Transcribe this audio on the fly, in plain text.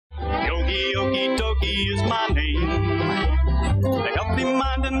Yogi, Yogi, Doki is my name. A healthy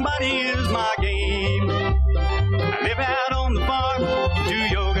mind and body is my game. I live out on the farm, do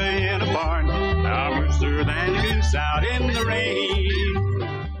yoga in a barn. I'm rooster than a goose out in the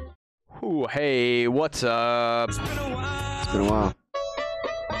rain. Ooh, hey, what's up? It's been a while.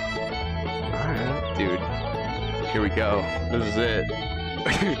 Alright. Dude, here we go. This is it.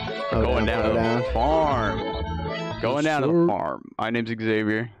 Going down to the farm. Going down to the farm. My name's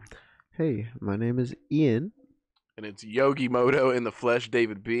Xavier. Hey, my name is Ian. And it's Yogi Moto in the flesh,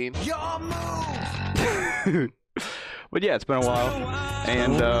 David Bean. But yeah, it's been a while.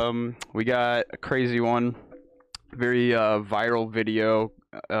 And we got a crazy one. Very viral video.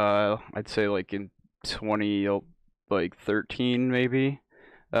 I'd say like in 2013 maybe.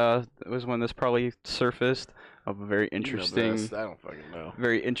 It was when this probably surfaced. Of a very interesting, I don't fucking know.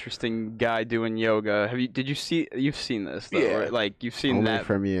 Very interesting guy doing yoga. You've seen this though, yeah. right? Like you've seen Only that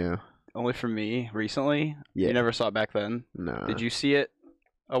from you. Only from me recently. Yeah. You never saw it back then. No. Did you see it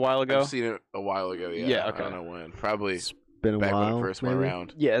a while ago? I've seen it a while ago. Yeah. Yeah, okay. I don't know when. Probably It's been a back while. when it first maybe? went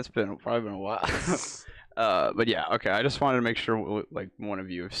around. Yeah, it's probably been a while. But yeah, okay. I just wanted to make sure like one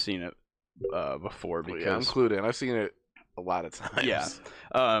of you have seen it before because Yeah, I'm clued in. I've seen it a lot of times. Yeah.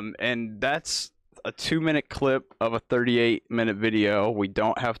 And that's a 2-minute clip of a 38-minute video. We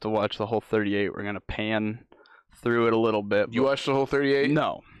don't have to watch the whole 38. We're gonna pan through it a little bit. You watched the whole 38?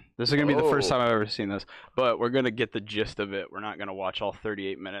 No. This is gonna be the first Oh. time I've ever seen this, but we're gonna get the gist of it. We're not gonna watch all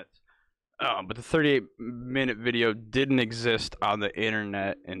 38 minutes. But the 38-minute video didn't exist on the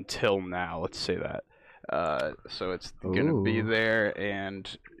internet until now. Let's say that. So it's gonna be there, and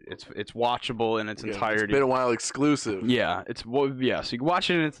it's watchable in its entirety. It's been a while exclusive. Yeah, so you can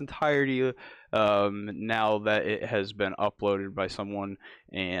watch it in its entirety now that it has been uploaded by someone,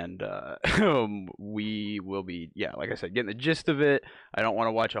 and we will be, like I said, getting the gist of it. I don't want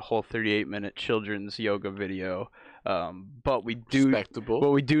to watch a whole 38-minute children's yoga video, but we do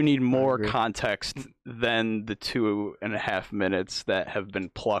need more context than the 2.5 minutes that have been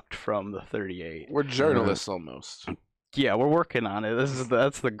plucked from the 38. We're journalists almost. Yeah, we're working on it.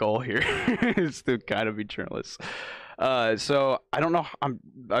 That's the goal here, is to kind of be journalists. So I don't know.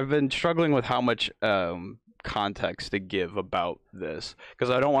 I've been struggling with how much context to give about this because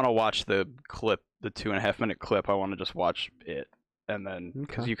I don't want to watch the clip, the 2.5-minute clip. I want to just watch it, and then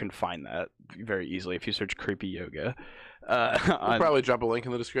because you can find that very easily if you search creepy yoga. We'll probably drop a link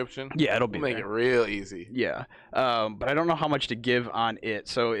in the description. Yeah, it'll be make there. it real easy. Yeah, but I don't know how much to give on it.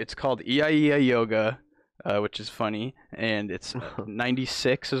 So it's called EIEA Yoga. Which is funny, and it's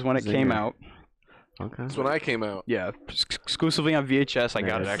 96 is when it came out. Okay. That's when I came out. Yeah, exclusively on VHS. I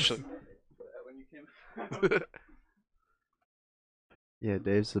got it actually. When you came. Yeah,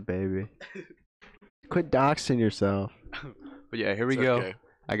 Dave's the baby. Quit doxing yourself. But yeah, here we It's go. okay.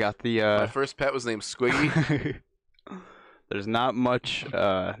 I got the. My first pet was named Squiggy. There's not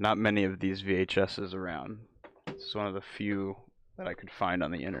many of these VHSs around. This is one of the few that I could find on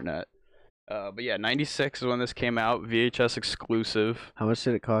the internet. But yeah, 96 is when this came out, VHS exclusive. How much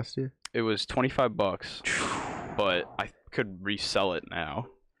did it cost you? It was $25, but I could resell it now.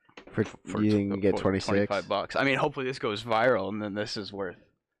 You can get 26? $25. I mean, hopefully this goes viral, and then this is worth.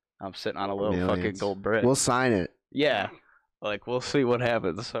 I'm sitting on a little fucking gold brick. We'll sign it. Yeah, like we'll see what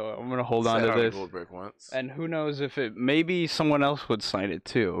happens. So I'm gonna hold on to this. Gold brick once. And who knows if maybe someone else would sign it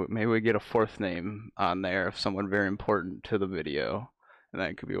too. Maybe we get a fourth name on there of someone very important to the video. And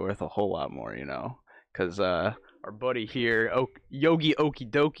that could be worth a whole lot more, because our buddy here, Yogi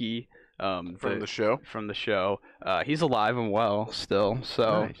Okie Doki, from the show, he's alive and well still.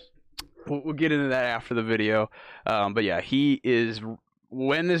 So Nice. we'll get into that after the video. But yeah,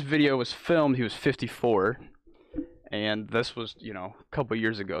 when this video was filmed, he was 54, and this was a couple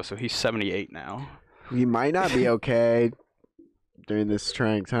years ago. So he's 78 now. He might not be okay during this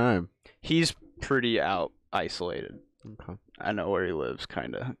trying time. He's pretty isolated. Okay. I know where he lives,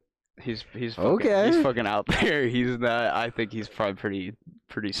 kind of. He's okay. He's fucking out there. He's not. I think he's probably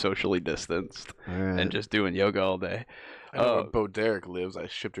pretty socially distanced and just doing yoga all day. I know where Bo Derek lives. I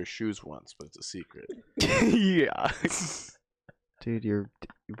shipped her shoes once, but it's a secret. Yeah. Dude, you're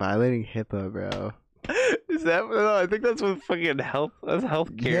violating HIPAA, bro. Is that? No, I think that's what fucking health. That's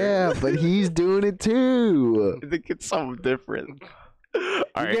healthcare. Yeah, but he's doing it too. I think it's something different. You're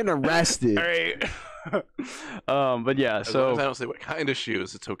getting arrested. All right. But yeah, As long as I don't say what kind of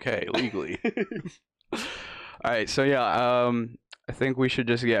shoes, it's okay legally. All right, so yeah, I think we should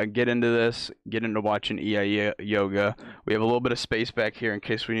just get into this, get into watching EIA yoga. We have a little bit of space back here in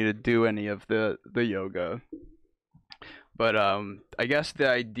case we need to do any of the yoga. But I guess the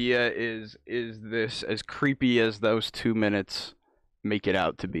idea is this as creepy as those 2 minutes make it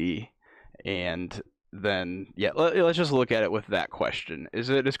out to be? And then let's just look at it with that question. Is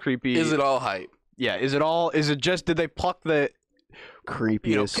it as creepy? Is it all hype? Yeah, is it just did they pluck the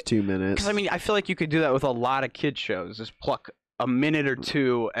creepiest 2 minutes? Because I mean, I feel like you could do that with a lot of kid shows. Just pluck a minute or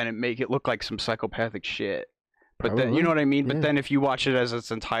two and make it look like some psychopathic shit. But then, you know what I mean? Yeah. But then if you watch it as its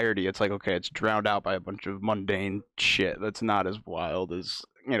entirety, it's like, okay, it's drowned out by a bunch of mundane shit that's not as wild as,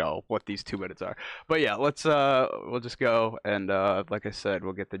 you know, what these 2 minutes are. But yeah, let's we'll just go and like I said,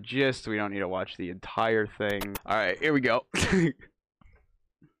 we'll get the gist. We don't need to watch the entire thing. All right, here we go.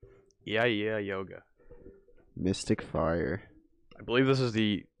 Yeah, yoga. Mystic Fire. I believe this is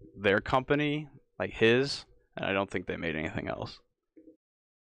their company, like his, and I don't think they made anything else.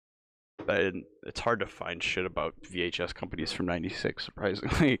 It's hard to find shit about VHS companies from '96,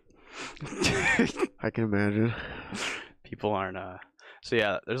 surprisingly. I can imagine. People aren't so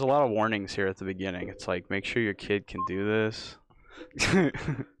yeah, there's a lot of warnings here at the beginning. It's like, make sure your kid can do this.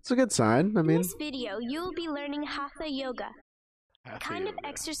 It's a good sign. I mean, in this video, you'll be learning Hatha Yoga, a kind of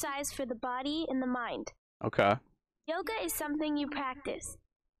exercise for the body and the mind. Okay. Yoga is something you practice,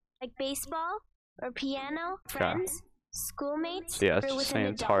 like baseball or piano, friends, schoolmates, Yeah, or it's just with saying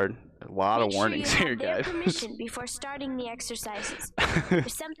an it's adult. hard. A lot of Make sure warnings you here, have their guys. permission before starting the exercises.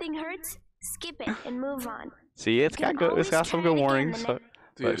 If something hurts, skip it and move on. See, it's got good. It's got some good warnings. So,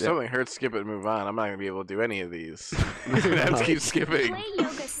 Dude, but, if something hurts, skip it and move on. I'm not gonna be able to do any of these. I'm gonna have to keep skipping. Play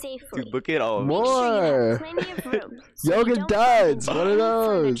yoga safely. Dude, look at all of Make this. sure you More. have plenty of room. So Yoga you don't duds. fall What are into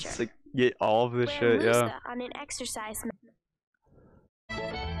those? furniture. It's like, get all of this Wear shit, yeah. musa on an exercise mat.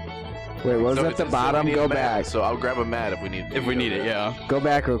 wait, what was So at it the says bottom? we need Go a mat, back. So I'll grab a mat if we need. If we need it, yeah. Go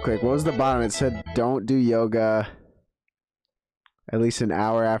back real quick. What was the bottom? It said don't do yoga at least an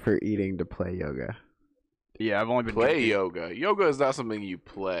hour after eating to play yoga. Yeah, I've only been Play yoga. Yoga is not something you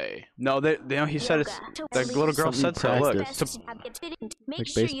play. No, he said it's. The little girl said so. Something Look, you it's Make Like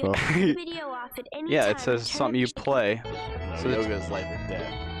sure baseball. you turn the video off at any yeah, time it says and turn something you it- play. So So yoga is life or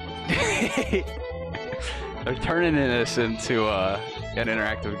death. They're turning this into an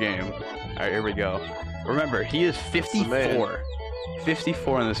interactive game. All right, here we go. Remember, he is 54.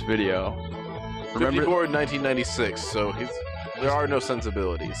 54 in this video. Remember? 54 in 1996. So there are no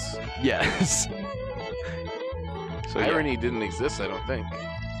sensibilities. Yes. So yeah, Irony didn't exist, I don't think.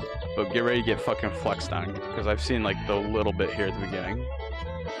 but get ready to get fucking flexed on, because I've seen like the little bit here at the beginning.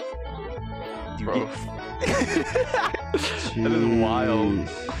 Bro. That is wild.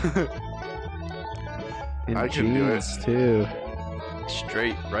 In I can do it. jeans, too.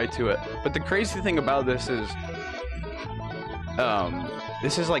 Straight right to it. But the crazy thing about this is,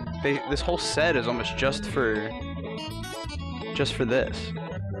 this is like this whole set is almost just for this,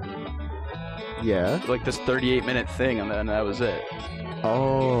 Yeah. like this 38-minute thing, and then that was it.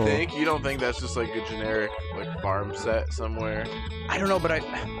 Oh. You don't think that's just like a generic like farm set somewhere? I don't know, but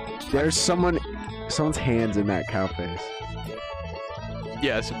There's someone's hands in that cow face.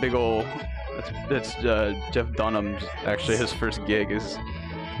 yeah, it's a big old. That's Jeff Dunham's actually his first gig is.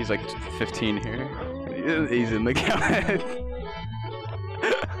 He's like 15 here. He's in the count.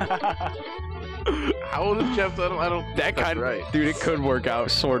 How old is Jeff Dunham? I don't. That that's kind of right. dude, it could work out,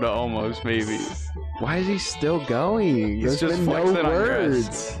 sorta, almost, maybe. Why is he still going? He's There's just been no flexing on Grace.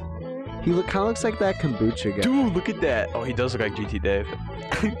 words. He kind of looks like that kombucha guy. Dude, look at that. Oh, he does look like GT Dave.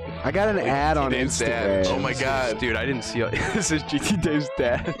 I got an ad on Dave's dad. Instagram. Oh my god. Dude, I didn't see. This is GT Dave's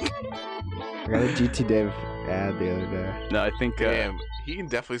dad. I got a GT Dave ad the other day. No, I think. Damn, he can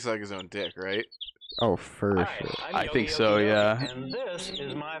definitely suck his own dick, right? Oh, for Hi, sure. I'm I Yogi, think Yogi, so, Yogi, yeah. And this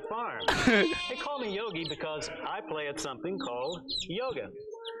is my farm. They call me Yogi because I play at something called yoga.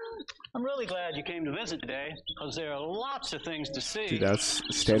 I'm really glad you came to visit today because there are lots of things to see. Dude, that's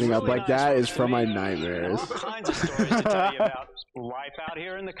standing up Really like nice that is folks to from my meet, and nightmares. all kinds of stories to tell you about life out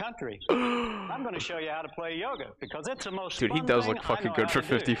here in the country. I'm going to show you how to play yoga because it's the most Dude, he fun does thing look I fucking know good how for to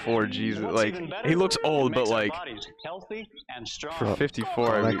do. 54. Jesus, What's like even better, he looks it old, but makes our like bodies healthy and strong. for 54,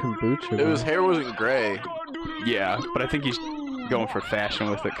 I I like mean, kombucha. If his man. hair wasn't gray. yeah. But I think he's going for fashion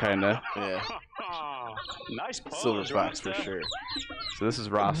with it, kind of. Yeah. Nice pose, Silver fox for Rasta. sure. So this is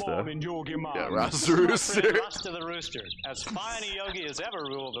Rasta. Yeah, Rasta My Rooster. friend Rasta the Rooster, as fine a yogi as ever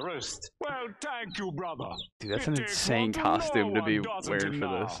ruled the roost. Well, thank you, brother. Dude, that's an It takes insane one to costume know to be one, doesn't wearing it for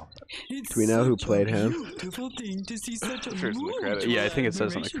now? this. Do we know who played him? Beautiful thing to see such a I'm sure it's in the credits. Yeah, I think it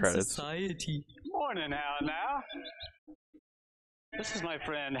says on the admiration credits. Society. Morning, How Now. This is my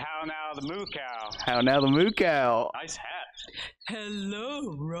friend How Now the Moo Cow. How now the moo cow? Nice hat.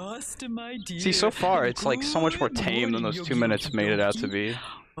 Hello, Rasta, my dear. See, so far it's like so much more Good tame than morning, those 2 Yogi minutes made it out to Doki. be.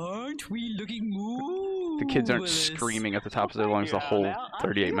 Aren't we looking moo? The kids aren't screaming at the top of their lungs the whole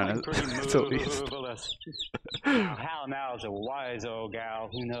 38 minutes. At least. us. Hal now is a wise old gal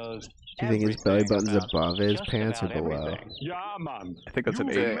who knows. Do you think his belly button's above his pants or below? Yeah, man. I think that's an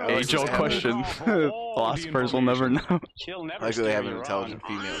Yeah, age-old question. Philosophers will never know. She'll never Like they have steer an you intelligent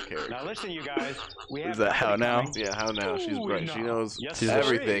wrong. female character. Now listen, you guys. We have Is that how now? Yeah, how now? She's great. She knows Yes,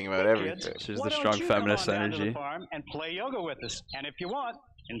 everything sir. about everything. She's Why the don't strong you come feminist on down to the energy. farm and play yoga with us. And if you want,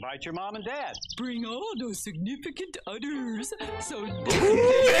 invite your mom and dad. Bring all those significant others. So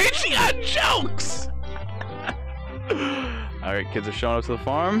She got jokes! Alright, kids are showing up to the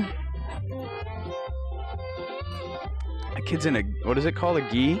farm. That kid's in a, what is it called, a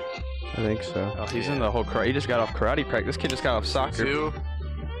gi? I think so. Oh, he's in the whole karate. He just got off karate practice. This kid just got off soccer. Two.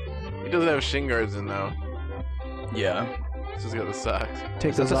 He doesn't have shin guards in though. Yeah. He's just got the socks.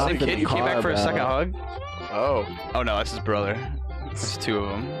 Take Is that those the off same in kid? the You came back car, for a bro. second hug? Oh. Oh no, that's his brother. There's two of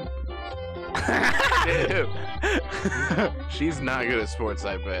them. Ew. She's not good at sports,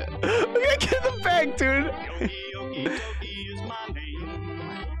 I bet. Look at that kid in the back, dude. Yogi, Doki is my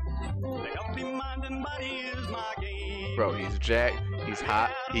name. The healthy mind and body is my game. Bro, he's jacked. He's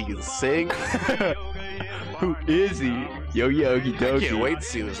hot. He can sing. Who is he? Yogi I Doki. can't wait to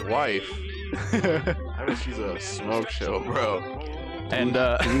see this wife. I bet she's a smoke show, bro. And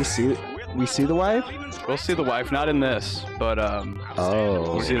We see the wife? we'll see the wife, not in this, but Oh.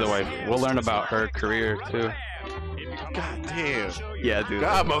 we'll see the wife. We'll learn about her career too. God damn. Yeah, dude.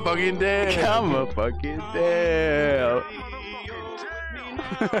 God, my fucking damn. I'm a fucking damn.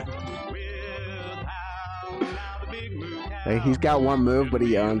 Like, he's got one move, but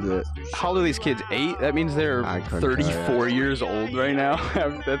he owns it. How old are these kids? 8? That means they're I couldn't tell 34 years old right now.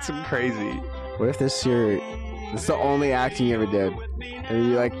 That's crazy. What if this is the only acting you ever did? And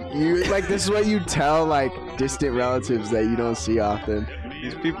you like this is what you tell like distant relatives that you don't see often.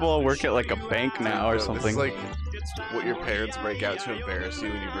 These people all work at like a bank now or This something. is like what your parents break out to embarrass you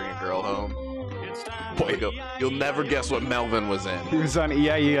when you bring a girl home. Boy, go, you'll never guess what Melvin was He in. was on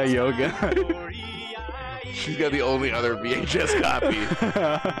EIEI yoga. She's got the only other VHS copy.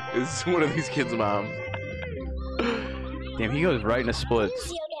 Is one of these kids' moms. Damn, he goes right into splits.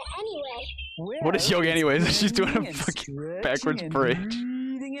 Yoga anyway. What is yoga anyways? She's doing a fucking backwards bridge.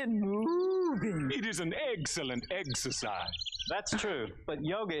 Breathing and moving. It is an excellent exercise. That's true, but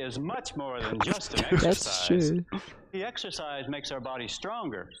yoga is much more than just an exercise. That's true. The exercise makes our bodies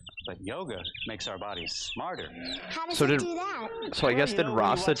stronger, but yoga makes our bodies smarter. How does So it did- do that? So I guess You did know, when you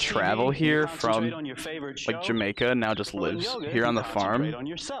Rasta watch TV, travel you here concentrate from on your favorite like show. Jamaica and now just Well, in lives yoga, here you on the concentrate farm? on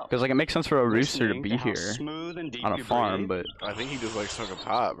yourself. Because like it makes sense for a rooster to Listening be to how here smooth and deep on a you farm, breathe. but I think he just likes smoking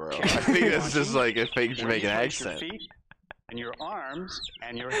pot, bro. I think that's just like a fake Jamaican Where you place your accent. feet and your arms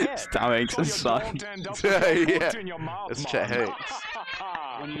and your head. it's Tom Hanks' son. Yeah, that's Chet Hanks.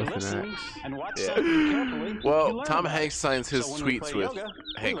 When you That's an listen axe. and watch Yeah. something carefully, you Well, learn Tom about Hanks it. signs his So when we tweets play with yoga,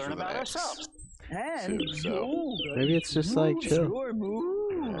 we Hank learn from the about X. ourselves. And Too, so- yoga Maybe it's just like moves chill. your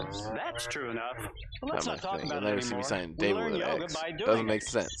moves. That's true enough. But let's Not not my talk thing. about You'll it never see me anymore. sign We David learn with an yoga X. by doing Doesn't it. make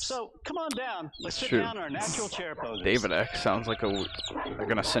sense. So come on down. Let's sit true. down in our natural chair poses. David X sounds like they're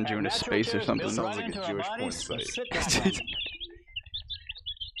gonna send you into Natural space or chairs something. built Sounds right like a into our Jewish porn bodies. site. Sit down on them.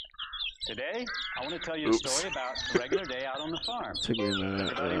 Today, I want to tell you a Oops. story about a regular day out on the farm. Took me a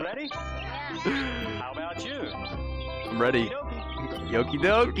minute. Everybody ready? How about you? I'm ready. Doki. Yoki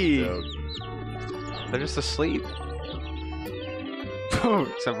Doki. So, They're just asleep.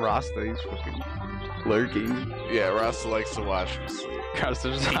 Except Rasta, he's fucking lurking. yeah, Rasta likes to watch him sleep.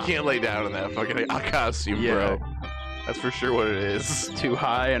 Rasta He can't lay down in that fucking costume, Yeah. bro. That's for sure what it is. too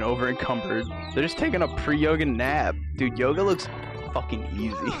high and over encumbered. They're just taking a pre-yoga nap. Dude, yoga looks fucking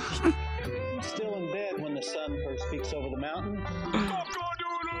easy. Still in bed when the sun first peeks over the mountain.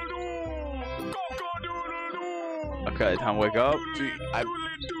 Okay, time to wake up. Dude,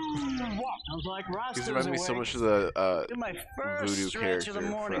 Sounds like Rosta's these remind me so awake. much of the Do my first voodoo stretch of the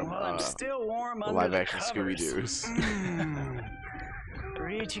character morning from, while I'm still warm the under live-action the Scooby covers. Doo's.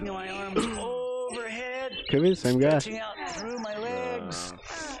 Reaching my arms overhead, Could be the same guy. stretching out through my legs.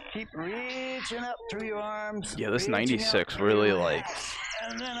 Keep reaching up through your arms. Yeah, this reaching out 96 through really your like legs.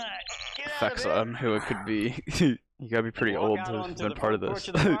 And then I get out affects of bed, on who it could be. You gotta be pretty walk old out to have onto been the part of front this.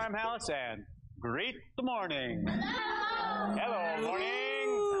 porch of the farmhouse and greet the morning. Hello, morning.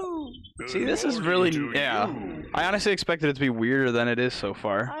 See, this is really, yeah. I honestly expected it to be weirder than it is so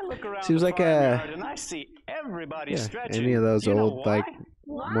far. I look around Seems the like a- farmyard and I see everybody Yeah, stretching. any of those You know old why? like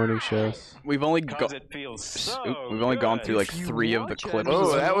morning shows. We've only Because it feels so we've only gone good. through like If you 3 of the watch clips.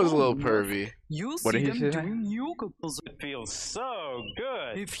 Oh, that was a little Enough. pervy. You'll What see did he them say? doing yoga poses. It feels so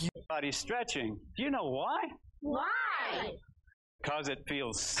good. If you Body stretching. Do you know why? Why? Because it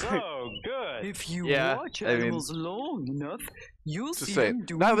feels so good. If you Yeah, watch I mean- animals long enough, you'll Just see say, them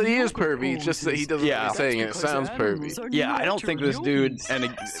doing not that he is yoga pervy, it's just that he doesn't Yeah. like saying it. It Because sounds animals pervy. are Yeah, I don't think this natural dude, yogis.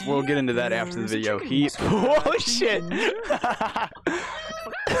 and See, we'll get into that after the there's video. chickens. Holy shit!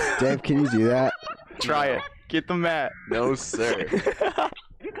 Dave, can you do that? Try it. Get the mat. No, sir. Have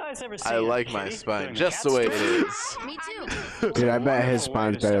you guys ever seen I a like my kitty spine doing a just cat the way it stroke? is. Me too. Dude, I bet his Wonderful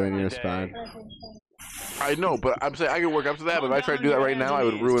way spine's to better start than my your day. spine. I know, but I'm saying I could work up to that, but if I tried to do that right now, I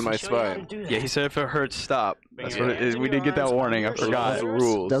would ruin my spine. Yeah, he said if it hurts, stop. That's what it is. We did get that warning. I Those are forgot. the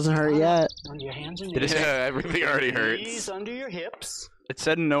rules. Doesn't hurt yet. Under your hands and Did it knees. say- Yeah, everything already Knees hurts. under your hips. It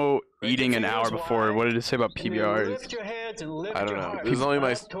said no eating an hour before. What did it say about And then PBRs? lift your heads and lift I don't your know. heart This is only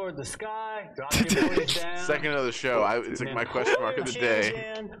my up toward the sky. Drop your bellies down. second of the show. It's like my question mark of the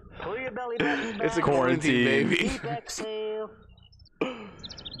day. Pull your belly button It's a back. quarantine, baby. Deep exhale.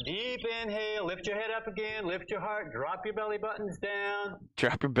 Deep inhale. Lift your head up again. Lift your heart. Drop your belly buttons down.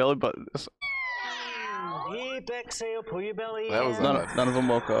 Drop your belly button. Deep exhale. Pull your belly That was in. None of them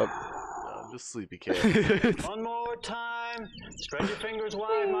woke up. I'm just sleepy kid. One more time. Spread your fingers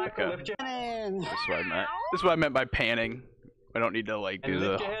wide, Michael. Okay. Lift your hands. That's what I meant. This is what I meant by panning. I don't need to like do And the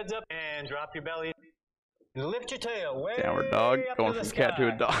lift your heads up and drop your belly. And lift your tail. Way downward dog, up going to from the cat to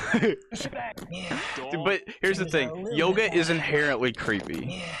a sky. dog. Push it back. Yeah. Dude, but here's the thing: yoga is inherently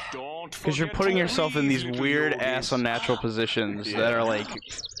creepy because you're putting yourself in these weird ass unnatural positions that are like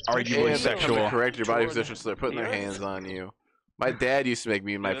arguably And they come to sexual. correct your body position, so they're putting their hands on you. My dad used to make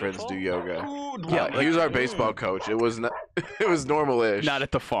me and my friends do yoga. Yeah, He was our baseball coach. It was not. It was normal-ish. Not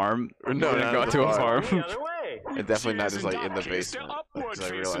at the farm. No, We didn't not go at to the a farm. farm. The other way. And definitely not just like in the basement. Because I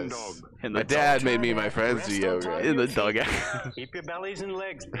realized In my the dad made me and my friends do yoga. in the dugout. Keep your bellies and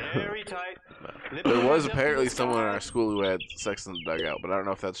legs very tight. Lift There your was hands up to apparently the someone in sky. our school who had sex in the dugout, but I don't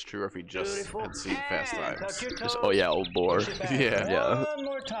know if that's true or if he just Beautiful. had seen Fast And Times. touch your Just, toes. oh yeah, old boar. Push it back. Yeah. Yeah. One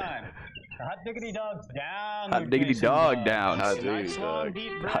more time. Hot diggity dogs down. Hot diggity dog down. Hot diggity Nice long, dog.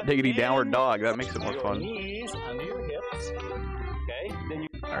 deep Hot breath diggity in downward dog. That makes it more through your fun. knees under your hips. Okay. Then you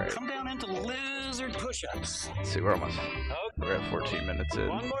Alright. come down into lizard push-ups. Let's see, we're almost. Okay. We're at 14 minutes in.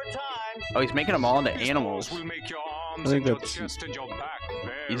 One more time. Oh, he's making them all into animals. I think that's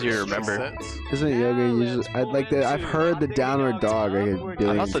Easier to remember. Sense. Isn't yoga usually? I'd like that. I've heard the downward dog like a I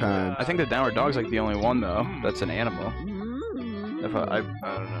billion thought times. I think the downward dog's like the only one though. That's an animal. If I I don't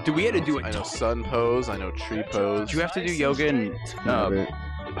know. Do we had to do it- I know sun pose. I know tree pose. did you have to do yoga in Never.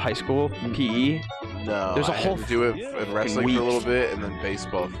 high school PE? No. There's a I had whole to do it in wrestling week. for a little bit, and then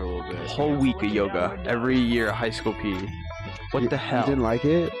baseball for a little bit. Whole week of yoga every year of high school PE. What You- the You hell? didn't like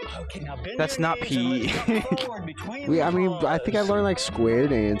it? Okay, now bend That's your not knees and PE. let's jump forward between We. the I mean, I think I paws. learned like square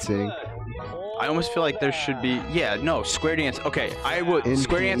dancing. I almost feel like there should be. Yeah, no square dance. Okay, I would In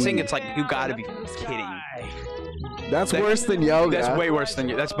square PE. dancing. It's like you gotta be kidding. That's That- worse than yoga. That's way worse than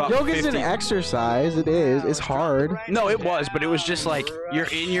you. That's about Yoga's 50. an exercise. It is. It's hard. No, it was, but it was just like you're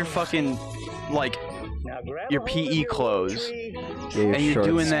in your fucking like Now grab your a hold of PE your clothes, tree. Yeah, your and you're shorts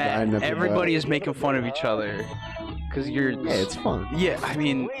doing riding that. up your Everybody butt. is making fun of each other because you're. Yeah, it's fun. Yeah, I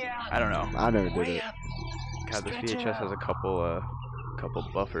mean, Way out. I don't know. I never did it. God, this VHS has a couple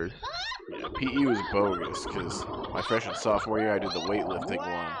buffers. Yeah, PE was bogus because my freshman sophomore year I did the weightlifting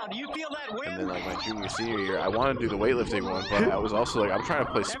Wow, one, do you feel that wind? and then like my junior senior year I wanted to do the weightlifting one, but I was also like I'm trying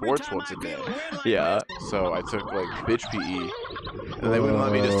to play sports once a day, Yeah. so I took like bitch PE, and they wouldn't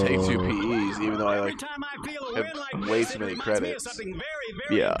let me just take 2 PEs even though I like have way too many credits.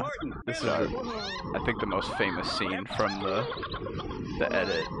 Yeah. This is, I think, the most famous scene from the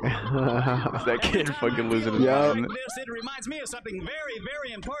edit. Is that kid fucking losing his Yup. mind? It reminds me of something very,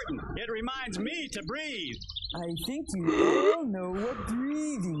 very important. It reminds me to breathe. I think you all know what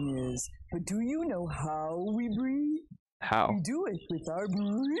breathing is, but do you know how we breathe? How? We do it with our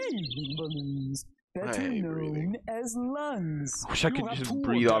breathing balloons, better hate known breathing. as lungs. I wish I could just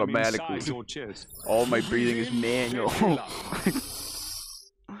breathe automatically. All my breathing is manual.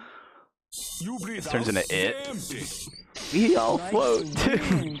 This turns into it. We all float.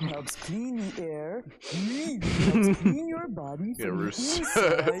 Breathing helps clean the air. Breathing helps clean your body Yeah, from the Roos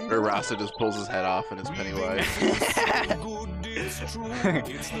inside. or Rasa just pulls his head off and it's Pennywise.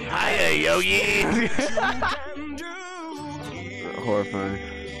 Hiya, Yogi. Horrifying.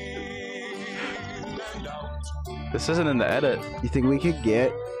 This isn't in the edit. You think we could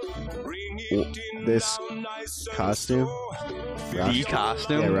get this costume? The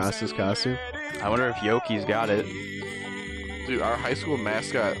costume? Yeah, Ross's costume. I wonder if Yoki's got it. Dude, our high school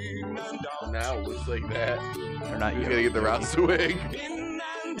mascot now looks like that. Or not He's Yoki. gonna get the Rasa wig.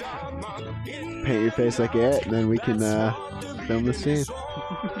 Paint your face like it, and then we can film the scene.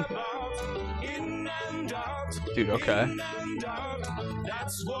 Dude, okay.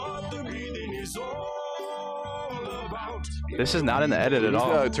 This is not in the edit at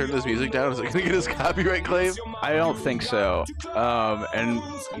all. Turn this music down. Is it gonna get his copyright claim? I don't think so. And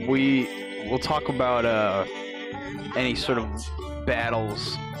we'll talk about any sort of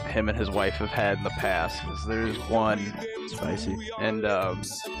battles him and his wife have had in the past, because there's one. Spicy. And I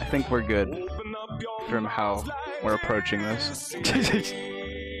think we're good from how we're approaching this.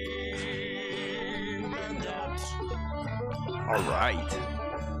 All right.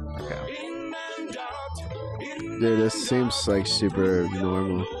 Okay. Dude, this seems like super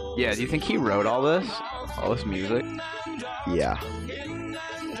normal. Yeah, do you think he wrote all this? All this music? Yeah.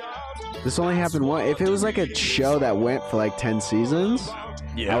 This only happened once. If it was like a show that went for like 10 seasons,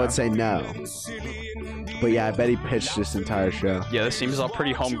 Yeah. I would say no. But yeah, I bet he pitched this entire show. Yeah, this seems all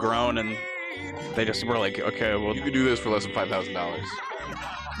pretty homegrown, and they just were like, okay, well, You could do this for less than $5,000.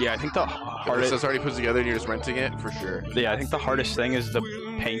 yeah, I think the If hardest. it's already put together and you're just renting it, for sure. Yeah, I think the hardest thing is the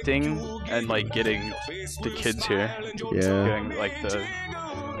painting and like getting the kids here. Yeah. Getting like the.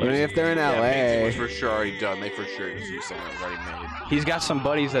 I mean, if they're in Painting was LA, for sure already done. They for sure just use something already made. He's got some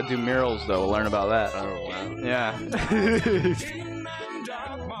buddies that do murals though. We'll learn about that. Oh, wow. Yeah.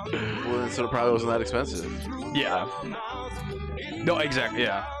 Well, then, so it probably wasn't that expensive. Yeah. No, exactly.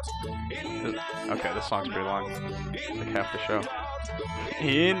 Yeah. Okay, this song's pretty long. Like half the show.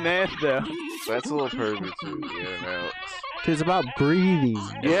 In that though. That's a little pervy too. Yeah, no. dude, it's about breathing.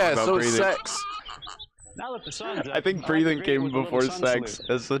 Yeah, about so is breathing. sex. Now that the sun's up, I think breathing came before sex.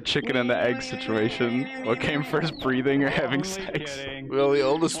 It's the chicken and the egg situation. What came first, breathing or having sex? Well, the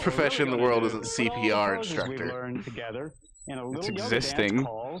oldest profession in the world isn't CPR instructor. It's existing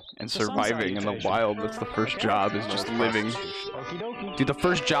and surviving in the wild. That's the first job, is just living. Dude, the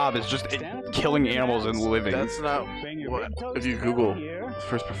first job is just killing animals and living. That's not what. If you Google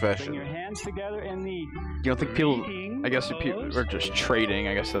first profession. You don't think people, I guess if people are just trading,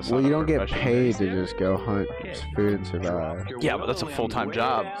 I guess that's Well, not you a don't get profession. paid to just go hunt food and survive. Yeah, but that's a full-time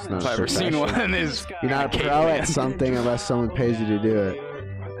job. not If a I've ever seen profession. one, is You're not a pro at something unless someone pays you to do it.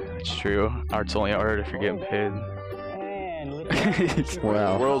 It's true. Art's only art if you're getting paid. The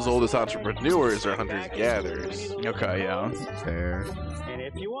Well, world's oldest entrepreneurs are hunters-gatherers. Okay, yeah. fair. And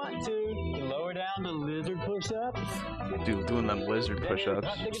if you want to, you can lower down to lizard push-ups. Dude, doing them lizard push-ups.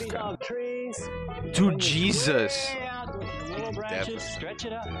 Dog trees. Dude, Jesus. Little branches, stretch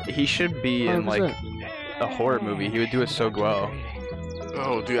it out. He should be in, like, a horror movie. He would do it so well.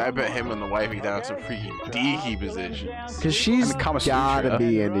 Oh, dude, I bet him and the wife get down some freaking deaky positions. Cause she's I mean, Kama Sutra. gotta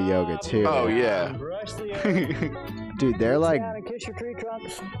be into yoga too. Oh, yeah. Brush the earth Dude, they're like, down and kiss your tree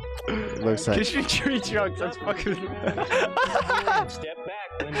trunks. looks like, Kiss your tree trunks, that's fucking... Step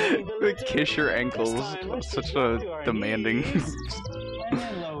back when you The kiss your ankles. Such a demanding...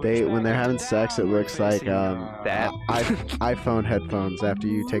 when they're having sex, it looks like That. iPhone headphones after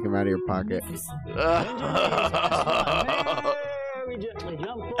you take them out of your pocket. Very gently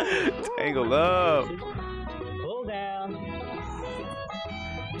jump forward. Tangled up. Pull down.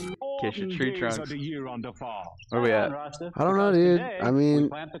 Kiss your tree trunks. Where Where we at? I don't know, dude. I mean,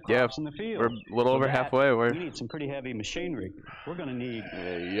 Yeah, we're a little over halfway. We need some pretty heavy machinery. We're gonna need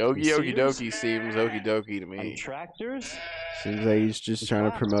Yeah, Yogi Doki seems okie dokie to me. tractors. seems like he's just trying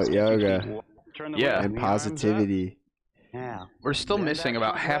to promote yoga Turn the Yeah. weight and in the arms up. positivity. Yeah. We're still missing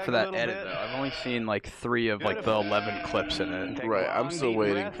about half of that edit, though. I've only seen, like, 3 of, like, the 11 clips in it. Right, I'm still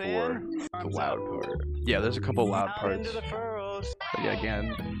waiting for the loud part. Yeah, there's a couple loud parts. But yeah,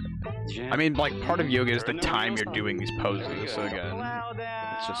 again... I mean, like, part of yoga is the time you're doing these poses, so again...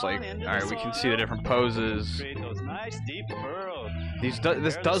 It's just like, alright, we can see the different poses. This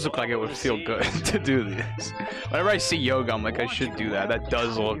does look like it would feel good to do this. Whenever I see yoga, I'm like, I should do that. That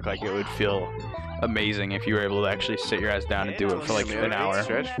does look like it would feel amazing if you were able to actually sit your ass down and do it for like an hour.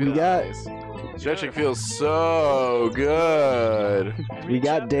 We got Stretching feels so good. we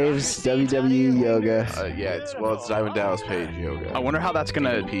got Dave's WWE yoga. Yeah, it's Diamond Dallas Page yoga. I wonder how that's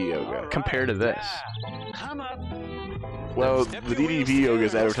gonna DDP yoga. compare to this. Well, the DDP yoga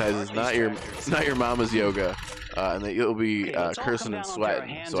is advertised as not your mama's yoga, and that you'll be cursing and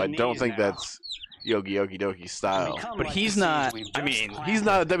sweating. So I don't think that's Yogi Doki style. But he's not, I mean, He's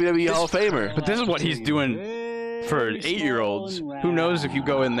not a WWE Hall of Famer. but this is what he's doing for 8-year-olds. Who knows if you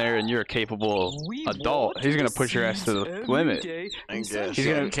go in there and you're a capable adult, he's gonna push your ass to the limit. I guess. He's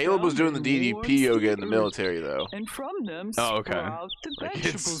gonna- Caleb was doing the DDP yoga in the military, though. And from them Oh, okay. sprout the Like,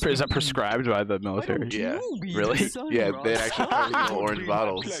 vegetables Is that we prescribed by the military? eat. Yeah. You be Really? the sun, Yeah, they Ross. actually come in little orange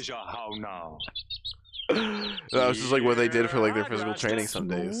bottles. That was just like what they did for like their physical training some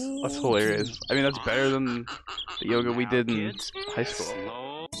days. That's hilarious. I mean, that's better than the yoga we did in high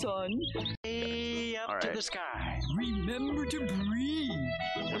school. Son. All to the sky. Remember to breathe.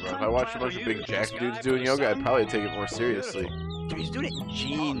 Yeah, bro, if I watched a bunch of big jack dudes doing yoga, I'd probably take it more seriously. Dude, he's doing it in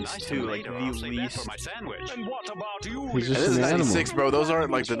jeans too, like the least. And what about you? He's And just this is an animal. 96, bro. Those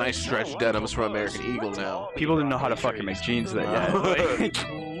aren't like the nice stretch denims from American Eagle now. People didn't know how to fucking make jeans then yet.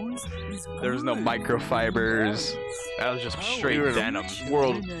 Like, there was no microfibers. That was just straight We were in a denim.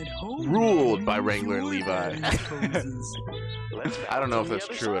 world ruled by Wrangler and Levi. I don't know if that's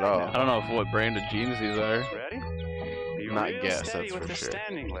true at all. I don't know what brand of jeans these are. Ready? Be Not real guess, steady that's with for the sure.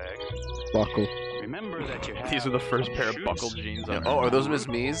 standing leg. Buckle. Remember that you have These are the first pair of shoes. buckled jeans Yeah, on. oh, are those Miss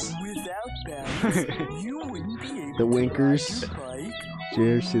Me's? Without balance, you wouldn't be able The to winkers. ride your bike Do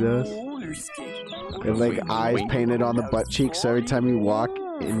you ever see those? or roller skate. They have like eyes painted on the butt cheeks, so every time you walk,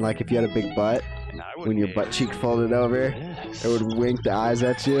 and like if you had a big butt, when your butt cheek folded over, it would wink the eyes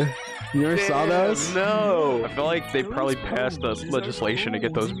at you. You ever saw those? No. I feel like they probably passed the legislation to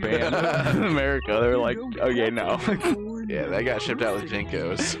get those banned in America. They were like, okay, no. Yeah, that got shipped out with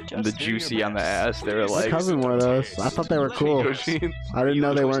Jinkos. The juicy on the ass. They were My like, cousin wore those. I thought they were cool. Jinko jeans. I didn't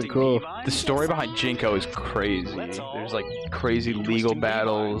know they weren't cool. the story behind Jinko is crazy. There's like crazy legal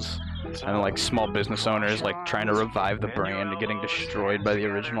battles and like small business owners like trying to revive the brand and getting destroyed by the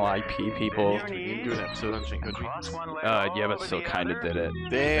original IP people. We need to do an episode on Jinko jeans. Yeah, but still kind of did it.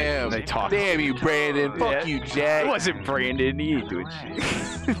 Damn. They talk. Damn you, Brandon. Fuck you, It Jack. wasn't Brandon. He ain't doing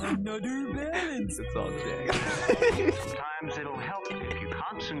shit. Another balance. It's all Jack. Sometimes it'll help if you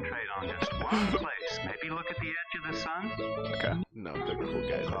concentrate on just one place. Maybe look at the edge of the sun. Okay. No, they're cool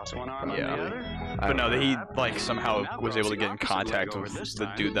guys. Cross one arm Yeah. on the other. But no, he like somehow was able to get in contact with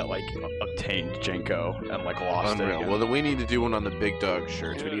the dude that like obtained Jenko and like lost Unreal. it. Well, then we need to do one on the big dog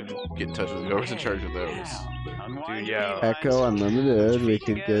shirts. We need to get in touch with whoever's in charge of those. Dude, yeah. Echo Unlimited, we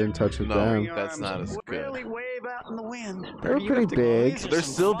could get in touch with No, them. that's not as good. Really wave out in the wind. They were pretty big. They're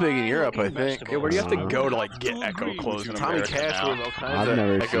still big in Europe, I think. Yeah, where do you have to go to like get Echo clothes in Tommy America Cash now? wears all kinds I've of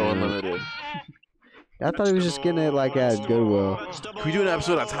never seen Echo it. Unlimited. I thought he was just getting it like at Goodwill. Can we do an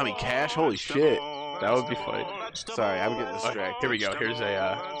episode on Tommy Cash? Holy shit. That would be fun. Sorry, I'm getting distracted. Here we go. Here's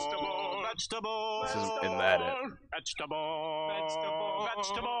a this is in that it. Vegetable.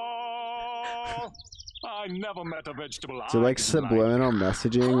 I never met a vegetable. So like subliminal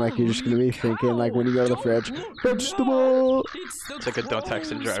messaging, like you're just gonna be thinking like when you go to the fridge, vegetable. It's like a don't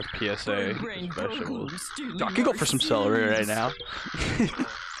text and drive PSA. Vegetables. Dude, I could go for some celery right now.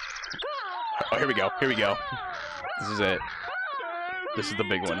 Oh, here we go. Here we go. This is it. This is the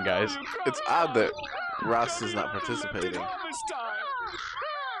big one, guys. It's odd that Ross is not participating.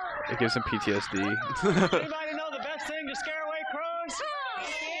 It gives him PTSD. Anybody know the best thing to scare away crows?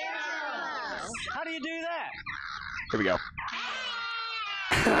 How do you do that? Here we go.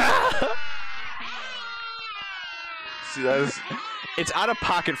 See, that is It's out of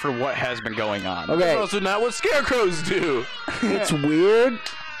pocket for what has been going on. Okay, also not what scarecrows do. it's weird,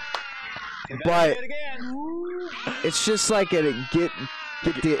 but Do it again. it's just like a get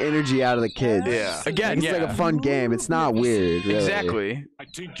the energy out of the kids. Yeah. Again, It's yeah. like a fun game. It's not weird, really. Exactly.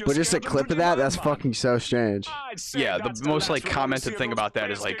 But just a clip of that, that's fucking so strange. Yeah, the most like commented thing about that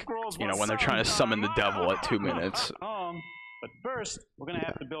is like, you know, when they're trying to summon the devil at 2 minutes. But first, we're going to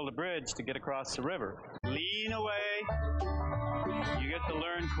have to build a bridge to get across the river. Lean away. You get to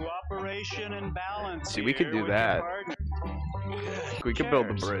learn cooperation and balance. See, we could here do with your that. partner. We could build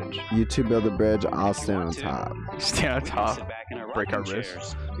the bridge. You two build the bridge, I'll stand on top. Stand on top. Sit back in our Break our rocking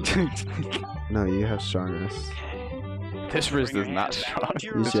wrists. chairs. No, you have strong wrists. This wrist is not strong.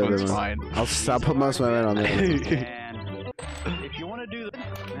 Use This the other one's one. fine. I'll put most of my weight on there. And if you want to do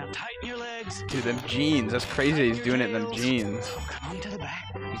that, now tighten your legs. Dude, them jeans. That's crazy. He's doing it in them jeans. Come on to the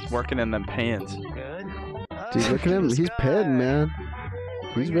back. He's working in them pants. Good. Dude, look at him. He's pitting, man.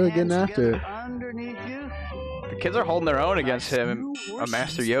 He's Bring really your getting hands after it. together Underneath you. The kids are holding their own against him, a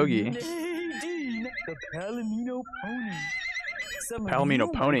Master Yogi. Nadine, the Palomino pony. Some of Palomino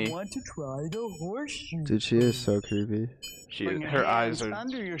you pony? might want to try the horseshoe. Dude, she is so creepy. Her Bring your eyes hands are.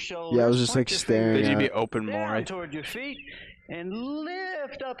 under your shoulders. Yeah, I was just point like your staring They fingers should be at. open more. down toward your feet and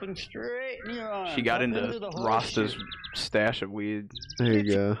lift up and straighten your arms. She got up into the Rasta's horseshoe. stash of weed. There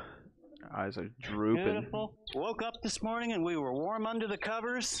you go. Eyes are drooping. Beautiful. Woke up this morning and we were warm under the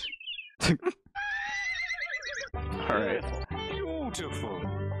covers. Alright. Beautiful.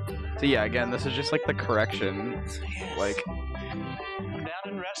 So yeah, again, this is just like the correction. Like, Come down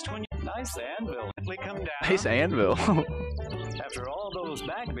and rest when you nice anvil. Come down. nice anvil. After all those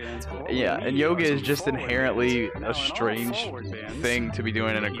back bends. Yeah, and yoga is just inherently a strange thing thing to be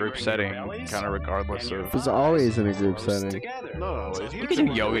doing in a group setting, kind of regardless of. It's always in a group setting. Not always. You can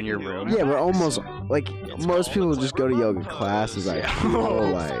do yoga in your room. Yeah, but almost like most people just go to yoga classes. Like, Yeah.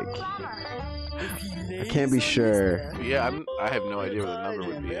 oh, like I can't be sure. Yeah, I have no idea what the number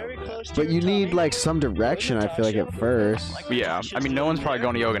would be. But you need like some direction. I feel like at first. Yeah, I mean, no one's probably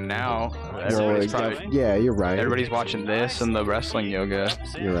going to yoga now. Everybody's probably, yeah, you're right. everybody's watching this and the wrestling yoga.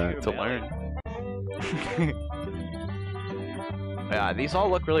 You're right. To learn. Yeah, these all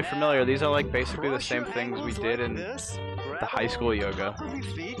look really familiar. These are like basically the same things we did in the high school yoga.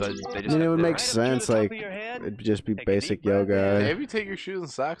 But they just I mean, it would make sense. Like, it'd just be basic yoga. Have you take your shoes and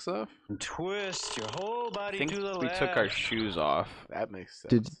socks off? Twist your whole I body think to the we left. took our shoes off. That makes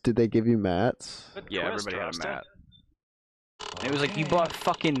sense. Did they give you mats? Yeah, Twist, everybody had a Rasta. mat. And it was like, you bought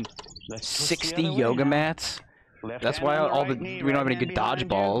fucking Let's twist 60 the other way yoga now. mats? Left That's hand why on the all right the knee, we don't have right any good hand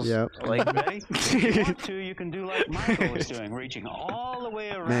behind you. dodgeballs. Yep. Like, Ready? If you want to, you can do like Michael was doing, reaching all the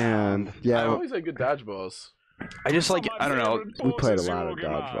way around. Man, I yeah, always had good dodgeballs. I just like, I don't know. we played a lot of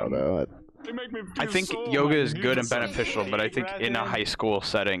dodgeball though. I think yoga is good and beneficial, but I think in a high school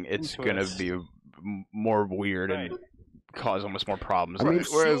setting, it's gonna be more weird and cause almost more problems. I mean,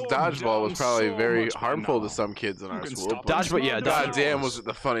 Whereas dodgeball was probably very harmful to some kids in our school. but Dodgeball, yeah, God damn, was it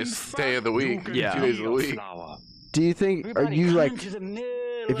the funniest day of the week? Yeah. 2 days of the week. Do you think, are you like,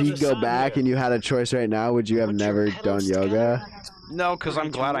 if you go back and you had a choice right now, would you have never done yoga? No, because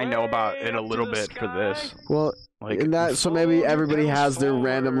I'm glad I know about it a little bit for this. Well, Like, and that, so maybe everybody has their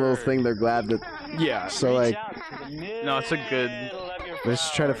random little thing they're glad that. yeah. So like, No, it's a good. let's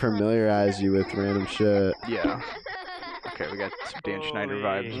try to familiarize you with random shit. Yeah. Okay, we got some Dan Schneider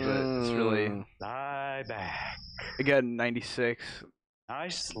vibes, but it's really Lie back. again 96.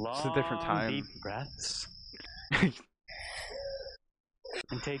 Nice, long, It's a different time. deep breaths. And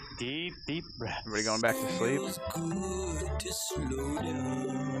take deep, deep breaths. Everybody going back to sleep? Feels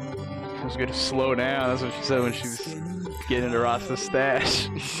good to slow down. That's what she said when she was getting into Rasta's stash.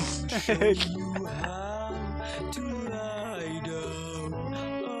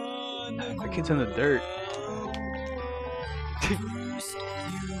 The kid's in the dirt.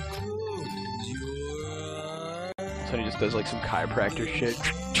 So he just does like some chiropractor shit.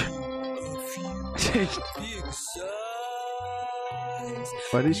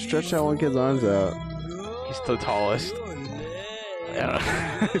 Why do you stretch that one kid's arms out? He's the tallest. Yeah.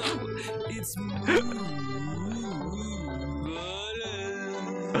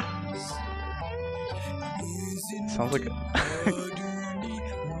 Sounds like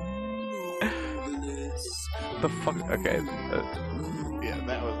the fuck? Okay. Yeah,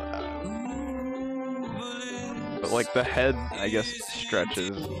 that was. But like the head, I guess,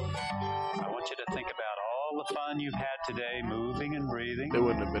 stretches. I want you to think about all the fun you've had today, moving and breathing. They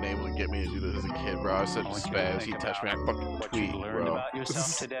wouldn't have been able to get me to do this as a kid, bro. I was such I a want you to spaz. think He touched me, I about fucking what tweet, you learned bro. about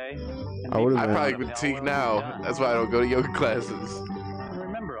yourself today. I would I have probably been. would tweak now. That's why I don't go to yoga classes.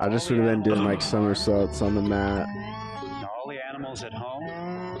 Remember I just all would the have been doing animals like somersaults on the mat. and all the animals at home,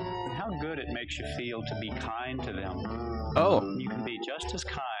 and how good it makes you feel to be kind to them. Oh, You can be just as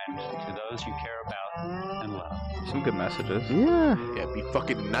kind to those you care about and love. some good messages. Yeah. Yeah, be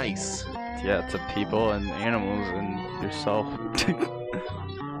fucking nice. Yeah, to people and animals and yourself.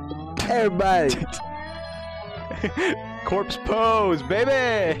 Everybody. Corpse pose,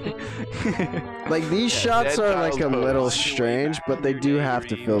 baby. Like these shots dead are like a child's little pose. strange, but they do have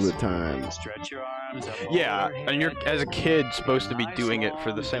to fill the time. Stretch your arms up Yeah, overhead. and you're as a kid supposed to be doing it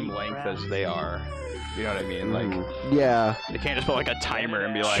for the same length as they are. You know what I mean? Like Yeah, they can't just put like a timer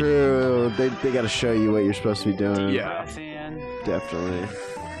and be like, true. They got to show you what you're supposed to be doing. yeah. Breath in, Definitely.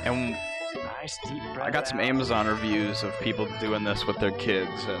 And nice deep breath I got some out. Amazon reviews of people doing this with their kids,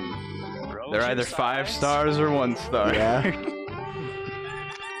 and Roll they're your either 5 sides. stars or 1 star. Yeah.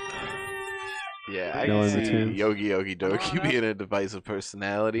 Yeah, I No in can see between. Yogi Doki being a divisive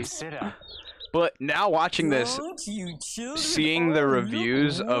personality. Sit up. But now watching this, seeing the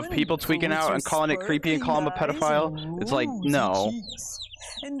reviews of people tweaking out and calling it creepy and calling him a pedophile, it's like, no,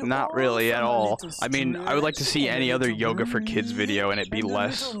 not really at all. I mean, I would like to see any other yoga for kids video and it be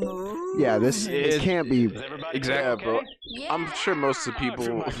less. Yeah, this it can't be. Is everybody Exactly. okay? I'm sure most of the people.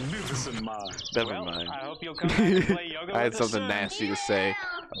 Never Well, mind. I hope you'll come back and play yoga I had with us something soon. nasty to say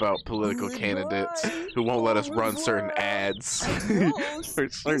about political candidates who won't let us run certain ads. Or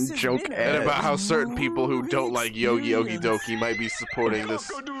certain joke And ads. about how certain people who don't like Yogi Doki might be supporting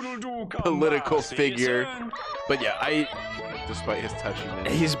this political figure, But yeah, despite his touchiness.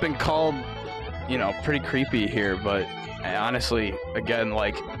 he's been called, you know, pretty creepy here, but honestly, again,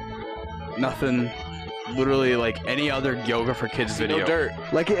 like, nothing, literally, like, any other yoga for kids See video. no dirt.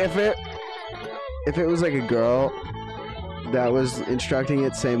 Like if it was like a girl that was instructing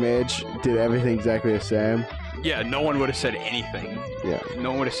it same age, did everything exactly the same. Yeah, no one would have said anything. Yeah.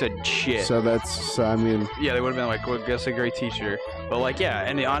 No one would have said shit. So I mean, Yeah, they would have been like, well, guess a great teacher. But, like, yeah,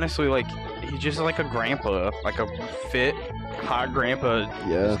 and honestly, like, he's just like a grandpa, like a fit, hot grandpa.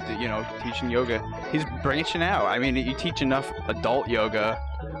 Yeah. Just, you know, teaching yoga. He's branching out. I mean, you teach enough adult yoga,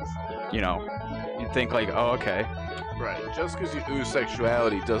 you know, you think like, oh, okay. Right. Just because you ooze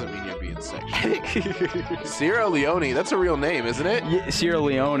sexuality doesn't mean you're being sexual. Sierra Leone, that's a real name, isn't it? Yeah, Sierra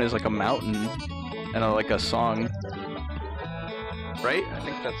Leone is like a mountain and like a song. Right? I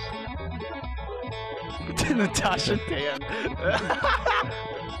think that's Natasha Dan.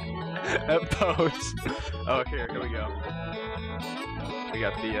 That pose. Oh, here we go. We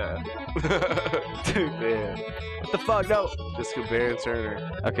got the Man. What the fuck? No. Jessica Barron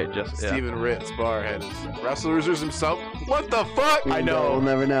Turner. Okay, just Stephen Ritz bar had his Russell Roosers himself. What the fuck? I know. We'll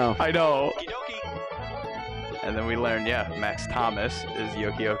never know. I know. Okie dokie. And then we learned, Max Thomas is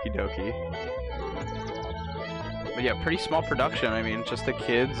Yoki Okie Doki. But yeah, pretty small production. I mean, just the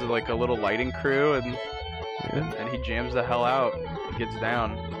kids, like a little lighting crew, and he jams the hell out. He gets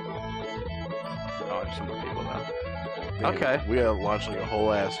down. Oh, there's some more people though. Man, Okay. We gotta launch like a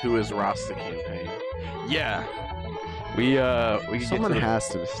whole ass Who is Rasta campaign. Yeah. We could Someone get to has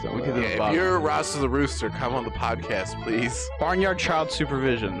to still. we could know. do- Yeah, if you're Rasta the Rooster, come on the podcast, please. Barnyard Child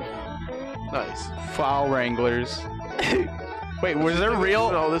Supervision. Nice. Foul Wranglers. Wait, was there Doing real?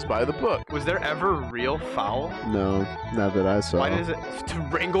 all this by the book? Was there ever real foul? No, not that I saw. Why does it to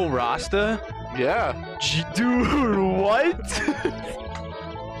wrangle Rasta? Yeah. Dude, what?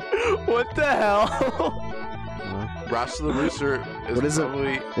 What the hell? Rasta the Rooster is What is it?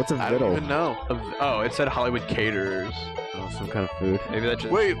 probably, What's a I don't viddle? even know. Oh, it said Hollywood Caterers. Oh, some kind of food. Maybe that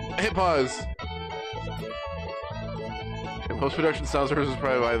just. Wait, hit pause. Post-production sound service is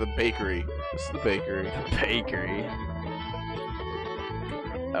probably by the bakery. This is the bakery. Bakery.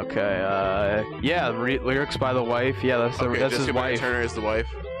 Okay, yeah, lyrics by the wife. Yeah, that's Okay, that's Jessica his Barron wife. Turner is the wife.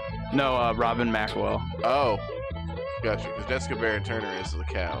 No, Robin Maxwell. Oh, gotcha. Because Jessica Barron Turner is the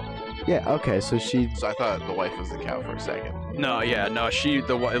cow. Yeah. Okay. So she. So I thought the wife was the cow for a second. No, yeah, no,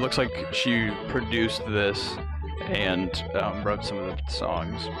 it looks like she produced this and wrote some of the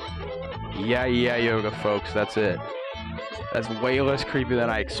songs. Yeah, yoga, folks. That's it. That's way less creepy than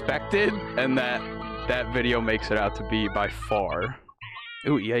I expected, and that video makes it out to be by far.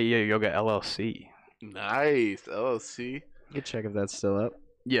 Ooh, yeah, yoga LLC. Nice. Oh, see. You can check if that's still up.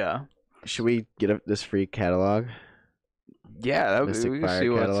 Yeah. Should we get this free catalog? Yeah, we Mystic can Fire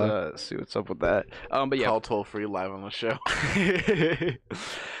see what's up with that. But yeah. Call toll free live on the show.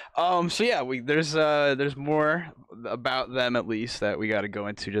 So yeah, there's more about them at least that we got to go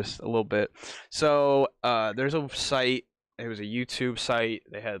into just a little bit. So there's a site. It was a YouTube site.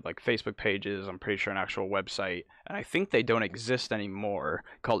 They had like Facebook pages. I'm pretty sure an actual website, and I think they don't exist anymore.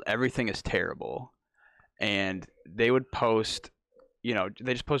 Called Everything Is Terrible, and they would post,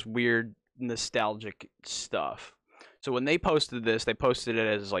 they just post weird nostalgic stuff. So when they posted this, they posted it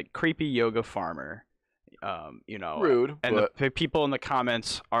as like creepy yoga farmer, Rude, and but the people in the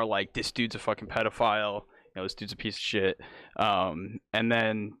comments are like, this dude's a fucking pedophile, this dude's a piece of shit, and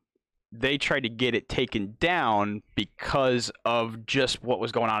then they tried to get it taken down because of just what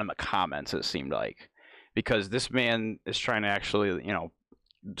was going on in the comments, it seemed like, because this man is trying to actually,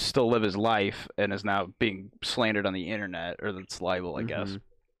 still live his life and is now being slandered on the internet, or that's libel, I guess.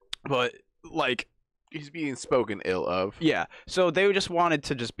 But like, he's being spoken ill of. yeah, so they just wanted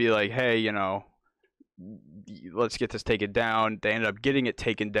to just be like, hey, let's get this taken down. They ended up getting it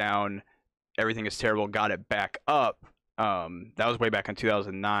taken down. Everything Is Terrible got it back up. That was way back in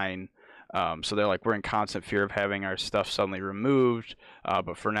 2009. So they're like, we're in constant fear of having our stuff suddenly removed.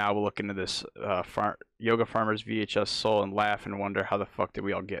 But for now, we'll look into this Yoga Farmers VHS Soul and laugh and wonder how the fuck did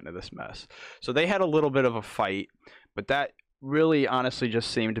we all get into this mess. So they had a little bit of a fight, but that really honestly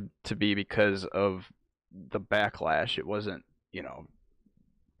just seemed to be because of the backlash. It wasn't,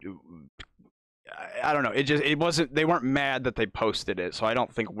 I don't know. It wasn't, they weren't mad that they posted it. So I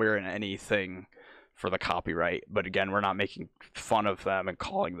don't think we're in anything for the copyright. But again, we're not making fun of them and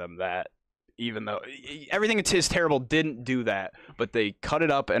calling them that, even though Everything Is Terrible didn't do that, but they cut it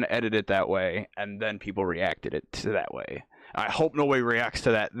up and edited it that way. And then people reacted it to that way. I hope nobody reacts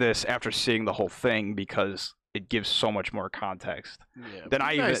to this after seeing the whole thing, because it gives so much more context than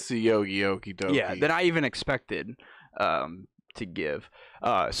I even see Yogi Okie Doki. Yeah, than I even expected to give.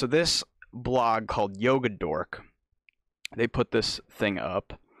 So this blog called Yoga Dork, they put this thing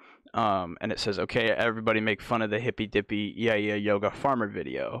up, and it says, "Okay, everybody make fun of the hippy dippy yoga farmer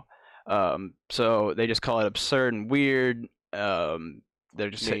video." So they just call it absurd and weird. They're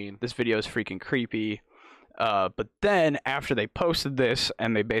just saying this video is freaking creepy. But then after they posted this,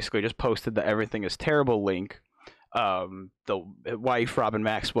 and they basically just posted the Everything Is Terrible link, the wife, Robin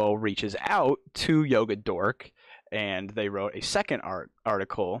Maxwell, reaches out to Yoga Dork, and they wrote a second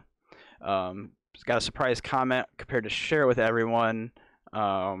article He's got a surprise comment prepared to share with everyone.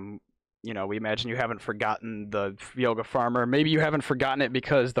 You know, we imagine you haven't forgotten the yoga farmer. Maybe you haven't forgotten it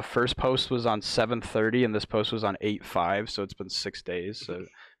because the first post was on 7:30 and this post was on 8:05, so it's been 6 days. So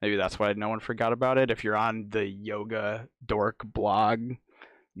maybe that's why no one forgot about it. If you're on the Yoga Dork blog,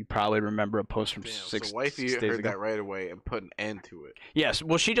 you probably remember a post from six So wifey 6 days heard ago. that right away and put an end to it. Yes,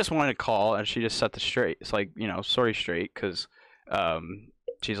 well, she just wanted to call and she just set the straight. It's like, you know, sorry straight, because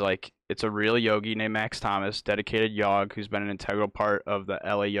she's like, it's a real yogi named Max Thomas, dedicated yog, who's been an integral part of the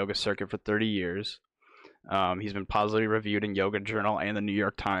LA yoga circuit for 30 years. He's been positively reviewed in Yoga Journal and the New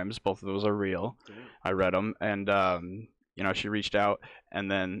York Times. Both of those are real. I read them, and you know, she reached out, and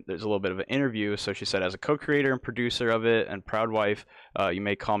then there's a little bit of an interview. So she said, as a co-creator and producer of it and proud wife, you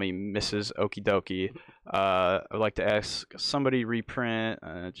may call me Mrs. Okie Dokie. I'd like to ask somebody reprint.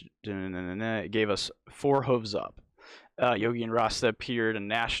 It gave us 4 hooves up. Yogi and Rasta appeared in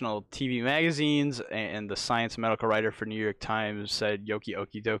national TV magazines, and the science medical writer for New York Times said Yogi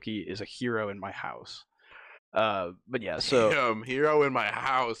Okie Dokie is a hero in my house. But yeah, so Hero in my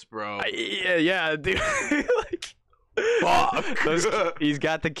house, bro. yeah, dude. Like, fuck. He's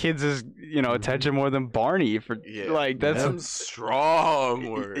got the kids' attention more than Barney for like that's some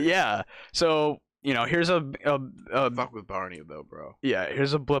strong words. Yeah. So here's a fuck with Barney though, bro. Yeah,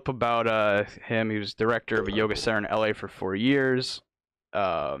 here's a blip about him. He was director of a yoga center in LA for 4 years.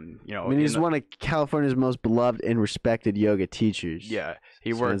 I mean, he's one of California's most beloved and respected yoga teachers. Yeah,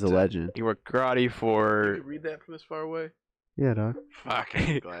 he This worked man's a legend. He worked karate for. You could read that from this far away. Yeah, dog.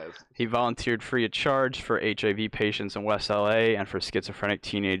 Fucking glass. He volunteered free of charge for HIV patients in West LA and for schizophrenic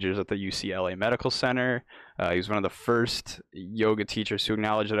teenagers at the UCLA Medical Center. He was one of the first yoga teachers who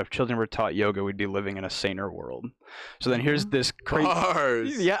acknowledged that if children were taught yoga, we'd be living in a saner world. So then here's this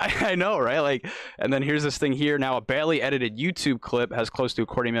crazy. Yeah, I know, right? Like, and then here's this thing here. Now, a badly edited YouTube clip has close to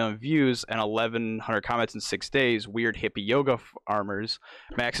 250,000 views and 1,100 comments in 6 days. Weird hippie yoga armors.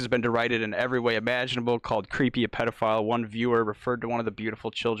 Max has been derided in every way imaginable, called creepy, a pedophile. One viewer referred to one of the beautiful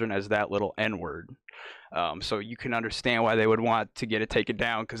children as that little N-word. So you can understand why they would want to get it taken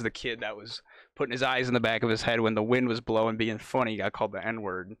down, because the kid that was putting his eyes in the back of his head when the wind was blowing, being funny, got called the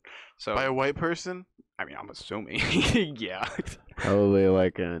N-word. So by a white person? I mean, I'm assuming. Yeah. Probably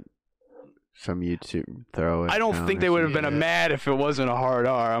like some YouTube throwaway. I don't think they would have been mad if it wasn't a hard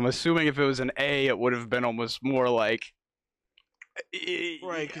R. I'm assuming if it was an A, it would have been almost more like.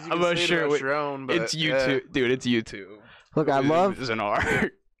 Right, because you I'm can not say sure. it your own, but it's YouTube, dude. It's YouTube. Look, I love. It's an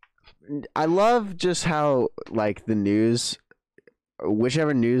R. I love just how like the news,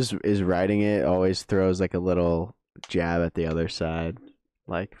 whichever news is writing it, always throws like a little jab at the other side,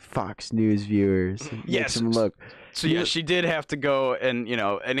 like Fox News viewers. Yes. Them look. So yeah, she did have to go, and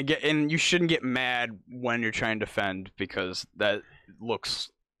and you shouldn't get mad when you're trying to defend, because that looks.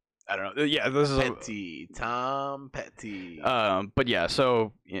 I don't know. Yeah, this is Petty. Tom Petty. But yeah,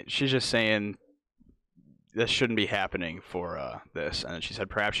 so she's just saying this shouldn't be happening for this, and then she said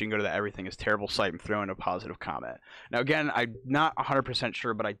perhaps you can go to the Everything is Terrible site and throw in a positive comment. Now again, I'm not 100%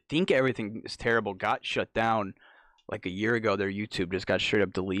 sure, but I think Everything is Terrible got shut down like a year ago. Their YouTube just got straight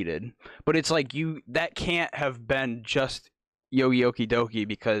up deleted. But it's like that can't have been just Yogi Okie Dokie,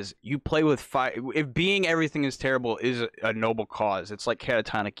 because you play with fire. If being Everything is Terrible is a noble cause, it's like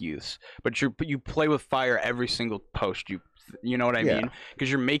catatonic youths. But you play with fire every single post. You know what I mean? Because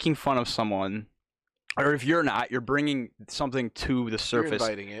you're making fun of someone, or if you're not, you're bringing something to the surface,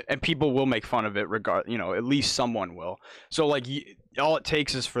 inviting it, and people will make fun of it. At least someone will. So like, all it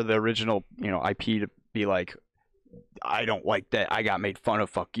takes is for the original, IP to be like, I don't like that. I got made fun of.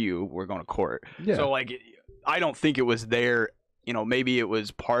 Fuck you. We're going to court. Yeah. So like, I don't think it was there. Maybe it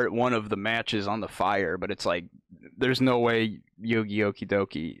was one of the matches on the fire, but it's like, there's no way Yogi Okie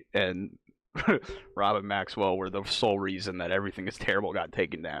Dokie and Robin Maxwell were the sole reason that Everything is Terrible got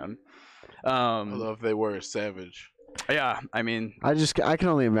taken down. Although if they were savage. Yeah, I mean, I can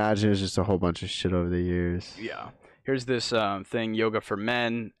only imagine it's just a whole bunch of shit over the years. Yeah. Here's this thing, Yoga for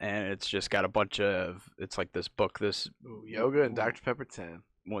Men, and it's just got a bunch of, it's like this book, Yoga and Dr. Pepper 10.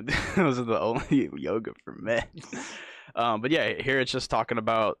 Those are the only yoga for men. But yeah, here it's just talking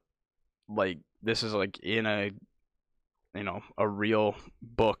about, like, this is like in a real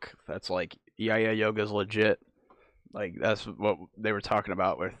book that's like, yeah, yoga's legit. Like, that's what they were talking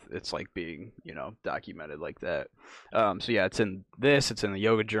about with it's like being, documented like that. So yeah, it's in the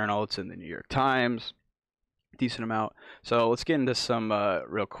Yoga Journal, it's in the New York Times, decent amount. So let's get into some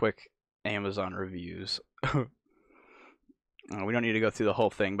real quick Amazon reviews. We don't need to go through the whole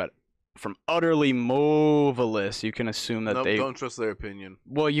thing, but from Utterly Moveless, you can assume that they don't trust their opinion.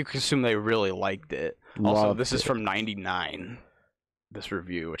 Well, you can assume they really liked it. Also, this is from '99. this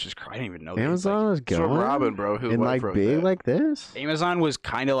review, which is I didn't even know. Amazon was So going Robin, bro, his and wife like wrote big that. like this. Amazon was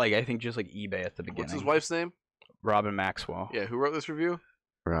kind of like I think just like eBay at the beginning. What's his wife's name? Robin Maxwell. Yeah, who wrote this review?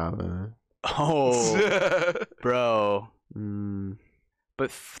 Robin. Oh, bro. Mm.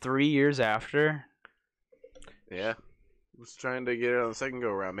 But 3 years after. Yeah. Was trying to get it on the second go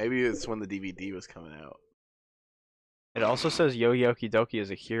around. Maybe it's when the DVD was coming out. It also says Yogi Doki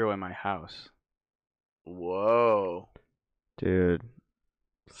is a hero in my house. Whoa. Dude,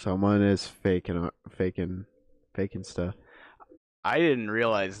 someone is faking stuff. I didn't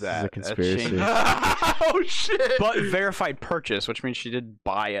realize that. This is a conspiracy. Oh shit! But verified purchase, which means she did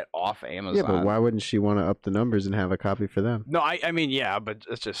buy it off Amazon. Yeah, but why wouldn't she want to up the numbers and have a copy for them? No, I mean, yeah, but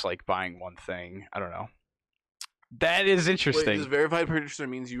it's just like buying one thing. I don't know. That is interesting. Wait, does verified purchaser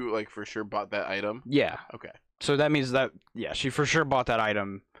means you like for sure bought that item? Yeah. Okay. So that means that she for sure bought that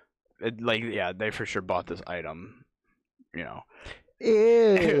item. They for sure bought this item. You know.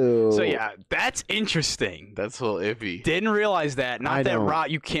 Ew. So yeah, that's interesting. That's a little iffy. Didn't realize that. Not I that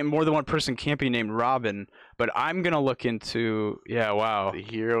don't. You can't. More than one person can't be named Robin. But I'm gonna look into. Yeah. Wow. The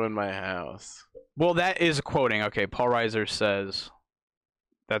hero in my house. Well, that is quoting. Okay, Paul Reiser says.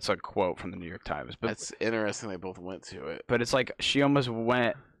 That's a quote from the New York Times. But That's interesting. They both went to it. but it's like she almost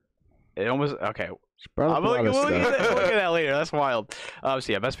went. It almost okay. Brought up I'm a lot looking, of we'll look stuff. at that later. That's wild. So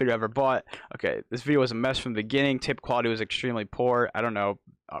yeah, best video I ever bought. Okay, this video was a mess from the beginning. Tape quality was extremely poor. I don't know.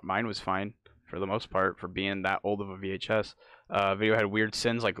 Mine was fine for the most part for being that old of a VHS. Video had weird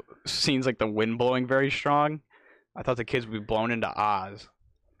scenes like the wind blowing very strong. I thought the kids would be blown into Oz.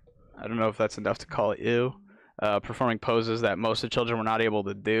 I don't know if that's enough to call it ew. Performing poses that most of the children were not able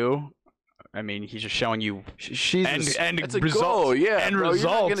to do. I mean, he's just showing you She's and That's a results. goal, yeah. And bro, results.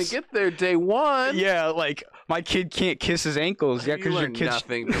 You're not gonna get there day one. Yeah, like my kid can't kiss his ankles. Yeah, you because your learned kid's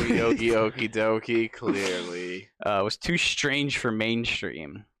nothing from Yogi Okie Dokie. Clearly, was too strange for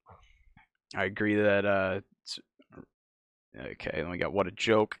mainstream. I agree that. Okay, then we got What a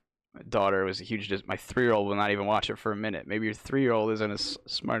Joke. My daughter was a huge. My 3-year-old will not even watch it for a minute. Maybe your 3-year-old isn't as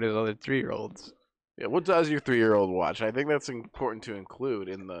smart as other 3-year-olds. yeah. What does your 3-year-old watch? I think that's important to include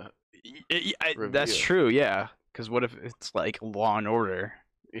in the. That's Review. true. Yeah, because what if it's like Law and Order?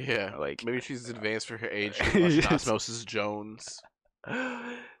 Yeah, Like maybe she's advanced for her age. She watched Osmosis Jones.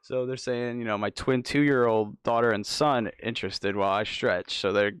 So they're saying, my twin 2-year-old daughter and son interested while I stretch.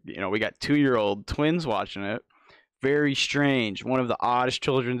 So they're, we got 2-year-old twins watching it. Very strange. One of the oddest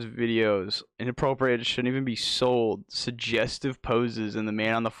children's videos. Inappropriate. Shouldn't even be sold. Suggestive poses and the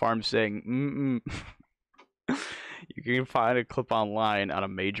man on the farm saying, You can find a clip online on a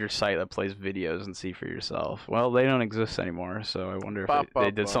major site that plays videos and see for yourself. Well, they don't exist anymore, so I wonder if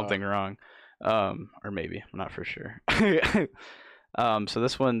they did something wrong. Or maybe. I'm not for sure. So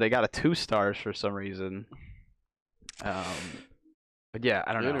this one, they got a 2 stars for some reason. But yeah,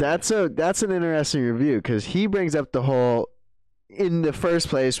 I don't know. That's an interesting review because he brings up the whole. In the first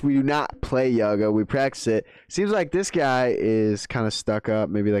place, we do not play yoga; we practice it. Seems like this guy is kind of stuck up,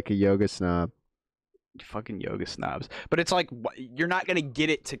 maybe like a yoga snob. Fucking yoga snobs. But it's like you're not gonna get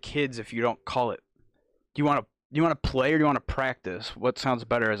it to kids if you don't call it. Do you want to play or do you want to practice? What sounds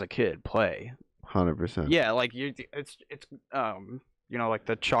better as a kid? Play. 100%. Yeah, like it's like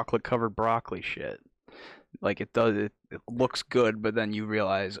the chocolate covered broccoli shit. Like it looks good, but then you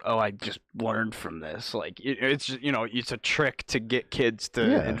realize, oh, I just learned from this. Like it's just, it's a trick to get kids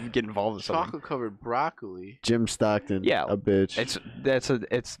to get involved in something. Chocolate covered broccoli. Jim Stockton. Yeah, a bitch.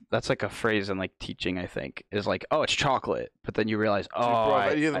 That's like a phrase in like teaching. I think is like, oh, it's chocolate, but then you realize, Dude,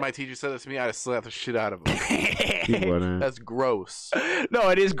 oh, bro, my teacher said that to me, I'd have slapped the shit out of him. He wouldn't. That's gross. No,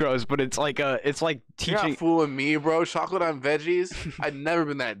 it is gross, but it's like You're teaching. not fooling me, bro. Chocolate on veggies. I've never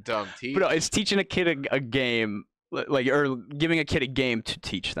been that dumb. Teach. But no, it's teaching a kid a game, or giving a kid a game to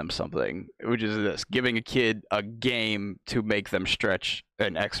teach them something, which is this: giving a kid a game to make them stretch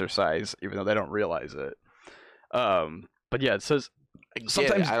and exercise, even though they don't realize it. But yeah, it says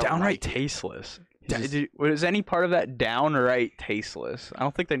sometimes downright tasteless. Was any part of that downright tasteless? I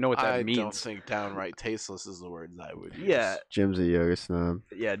don't think they know what that means. I don't think downright tasteless is the words I would use. Yeah, Jim's a yoga snob.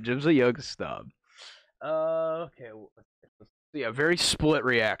 Yeah, Jim's a yoga snob. Okay. Yeah, very split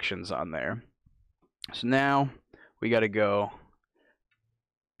reactions on there. So now we got to go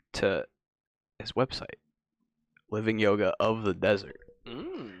to his website, Living Yoga of the Desert.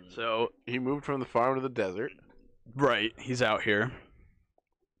 So he moved from the farm to the desert. Right, he's out here.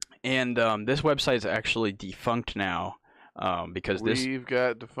 And this website is actually defunct now because we've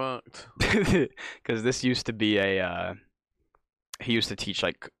got defunct. Because this used to be he used to teach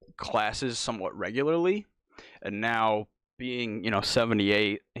like classes somewhat regularly, and now being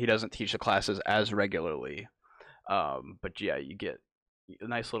 78, he doesn't teach the classes as regularly. But yeah, you get a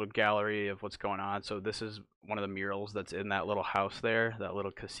nice little gallery of what's going on. So this is one of the murals that's in that little house there, that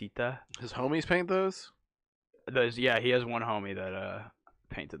little casita. His homies paint those? Yeah, he has one homie that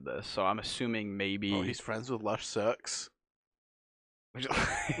painted this. So I'm assuming maybe. Oh, he's friends with Lush Sucks.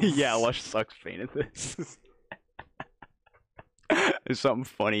 Yeah, Lush Sucks painted this. There's something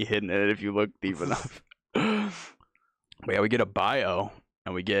funny hidden in it if you look deep enough. But yeah, we get a bio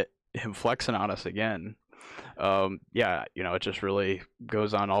and we get him flexing on us again. Yeah, it just really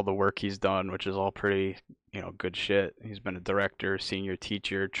goes on all the work he's done, which is all pretty, good shit. He's been a director, senior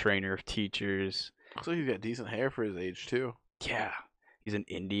teacher, trainer of teachers. Looks like he's got decent hair for his age too. Yeah, he's in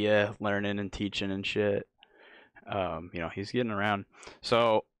India learning and teaching and shit. He's getting around.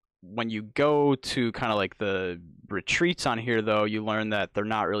 So when you go to kind of like the retreats on here, though, you learn that they're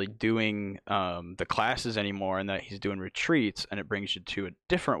not really doing the classes anymore, and that he's doing retreats, and it brings you to a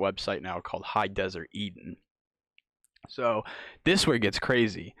different website now called High Desert Eden. So this where it gets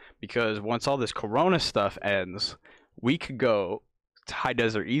crazy, because once all this Corona stuff ends, we could go to High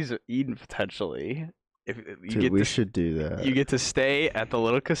Desert Eden potentially. We should do that. You get to stay at the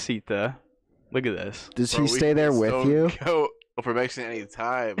little casita. Look at this. Does he stay there with you? Go for basically any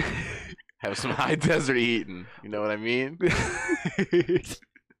time. Have some High Desert Eden. You know what I mean?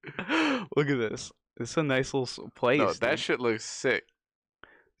 Look at this. It's a nice little place. No, that shit looks sick.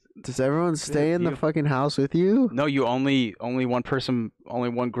 Does everyone stay in the fucking house with you? No, you only one person, only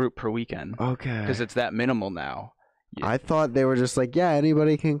one group per weekend. Okay. Because it's that minimal now. Yeah. I thought they were just like, yeah,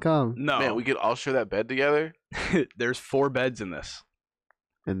 anybody can come. No. Man, we could all share that bed together? There's 4 beds in this.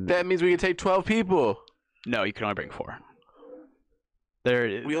 And that means we can take 12 people. No, you can only bring 4.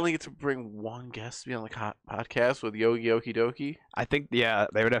 We only get to bring one guest to be on the podcast with Yogi Doki. I think, yeah,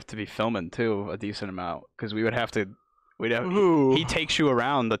 they would have to be filming too a decent amount, because we would have to. He takes you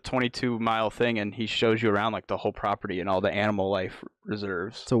around the 22-mile thing, and he shows you around like the whole property and all the animal life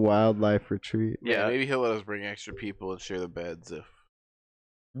reserves. It's a wildlife retreat. Yeah, maybe he'll let us bring extra people and share the beds if.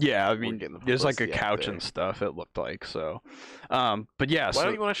 Yeah, I mean, there's like a couch and stuff. It looked like so, but yeah. Why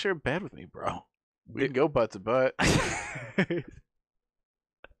don't you want to share a bed with me, bro? We can go butt to butt.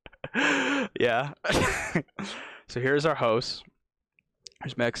 Yeah. So here's our host.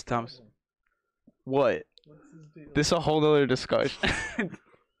 Here's Max Thomas. What? This is a whole other discussion.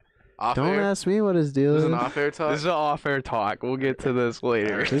 Don't ask me what his deal is. This is an off-air talk? This is an off-air talk. We'll get to this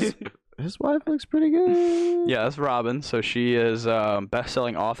later. His wife looks pretty good. Yeah, that's Robin. So she is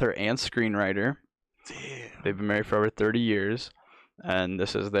best-selling author and screenwriter. Damn. They've been married for over 30 years. And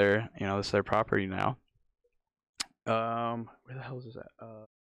this is their, this is their property now. Where the hell is this at?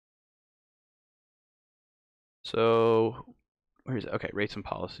 So, where is it? Okay, rates and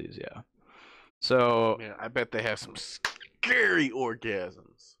policies, yeah. So, man, I bet they have some scary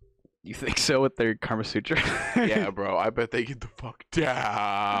orgasms. You think so with their Kama Sutra? Yeah, bro. I bet they get the fuck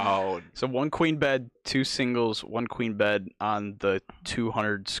down. So 1 queen bed, 2 singles, 1 queen bed on the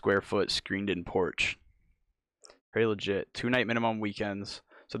 200 square foot screened in porch. Very legit. 2-night minimum weekends.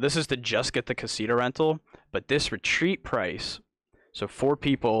 So this is to just get the casita rental, but this retreat price. So 4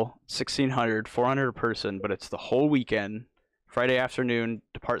 people, $1,600, $400 a person, but it's the whole weekend. Friday afternoon,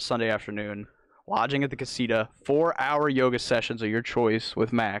 depart Sunday afternoon. Lodging at the casita, 4-hour yoga sessions of your choice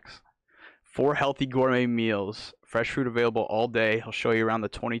with Max, 4 healthy gourmet meals, fresh food available all day. He'll show you around the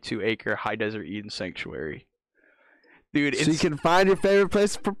 22-acre High Desert Eden Sanctuary. Dude, so you can find your favorite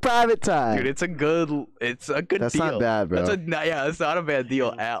place for private time. Dude, it's a good deal. That's not bad, bro. It's not a bad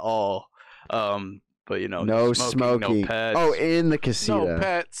deal at all. But no smoking. No pets. Oh, in the casita. No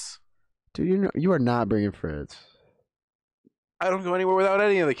pets. Dude, you are not bringing friends. I don't go anywhere without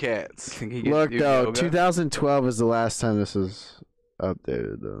any of the cats. Look, though, yoga? 2012 was the last time this was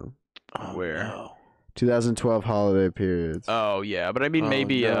updated, though. Oh, where? No. 2012 holiday periods. Oh, yeah, but I mean,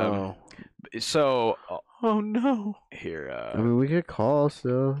 maybe, no. So... Oh, no. Here, I mean, we could call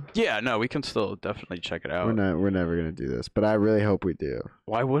still. Yeah, no, we can still definitely check it out. We're never gonna do this, but I really hope we do.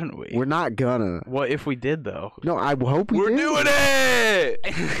 Why wouldn't we? We're not gonna. What if we did, though? No, I hope We're do. doing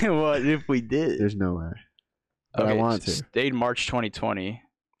it! What if we did? There's no way. But okay, I want to. Stayed March 2020.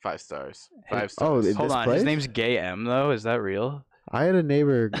 5 stars. 5 stars. Oh, hold on. Place? His name's Gay M, though. Is that real? I had a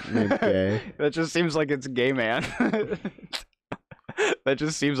neighbor named Gay. That just seems like it's Gay Man. That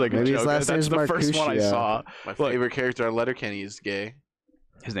just seems like Maybe a joke. his last That's the name's first one I Marcuccia. saw. My favorite character on Letterkenny is Gay.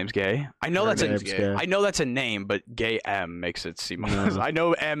 His name's Gay. I know that's I know that's a name, but Gay M makes it seem. No. I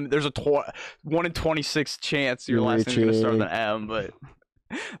know M. There's a 1 in 26 chance your last name's gonna start with an M, but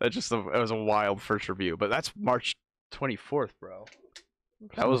that was a wild first review. But that's March 24th, bro.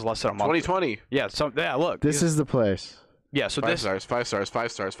 That was less than a month. 2020. Yeah. So yeah, look. This is the place. Yeah. So 5 stars. 5 stars.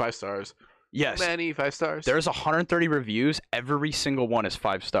 5 stars. 5 stars. Yes. Many 5 stars. There's 130 reviews. Every single one is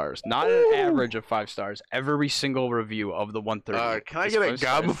 5 stars. Not an average of 5 stars. Every single review of the 130. Can I is get a 5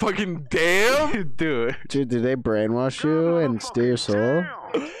 stars. gob fucking damn? Dude, Dude, did they brainwash you and steal your soul?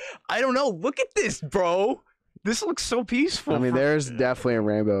 I don't know. Look at this, bro. This looks so peaceful. I mean, there's definitely a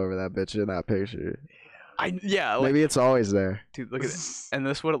rainbow over that bitch in that picture. Yeah. Like, Maybe it's always there. dude, look at this. And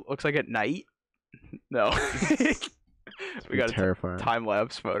this what it looks like at night? No. We got terrifying. a time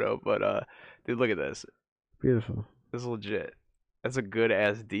lapse photo, but dude, look at this. Beautiful. This is legit. That's a good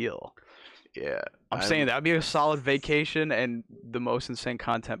ass deal. Yeah. I'm saying that'd be a solid vacation and the most insane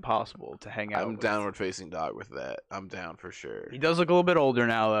content possible to hang out. I'm with. downward facing dog with that. I'm down for sure. He does look a little bit older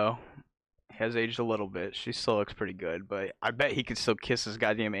now, though. He has aged a little bit. She still looks pretty good, but I bet he could still kiss his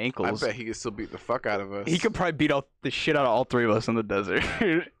goddamn ankles. I bet he could still beat the fuck out of us. He could probably beat the shit out of all 3 of us in the desert.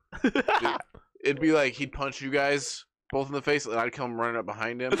 Dude, it'd be like he'd punch you guys both in the face, and I'd come running up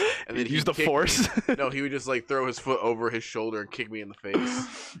behind him, and then use the kick force. me. No, he would just like throw his foot over his shoulder and kick me in the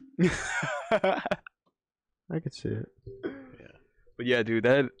face. I could see it. Yeah. But yeah, dude,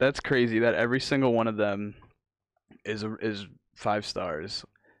 that's crazy. That every single one of them is 5 stars,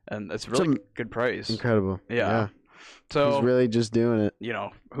 and that's really good price. Incredible. Yeah. So he's really just doing it. You know,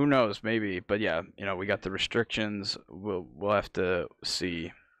 who knows? Maybe, but yeah, you know, we got the restrictions. We'll have to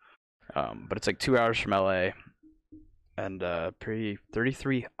see. But it's like 2 hours from LA, and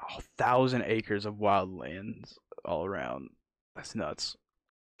 33,000 acres of wildlands all around. That's nuts.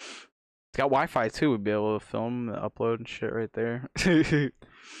 It's got Wi-Fi too. We'd be able to film, and upload, and shit right there.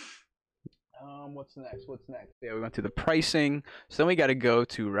 What's next? Yeah, we went through the pricing. So then we got to go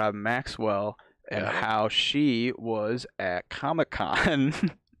to Rob Maxwell and how she was at Comic-Con.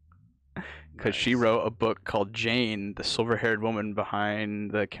 Because she wrote a book called Jane, the silver-haired woman behind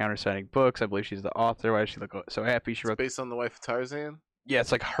the countersigning books. I believe she's the author. Why does she look so happy? She wrote. It's based on the wife of Tarzan? Yeah,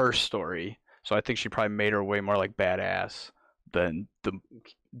 it's like her story. So I think she probably made her way more like badass than the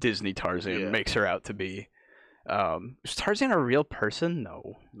Disney Tarzan makes her out to be. Is Tarzan a real person?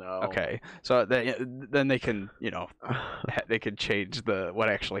 No. Okay, so then they can, you know, they can change what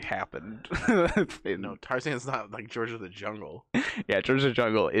actually happened. No, Tarzan's not like George of the Jungle. Yeah, George of the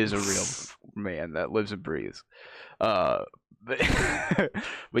Jungle is a real man that lives and breathes. But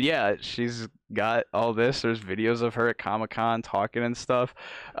yeah, she's got all this. There's videos of her at Comic-Con talking and stuff.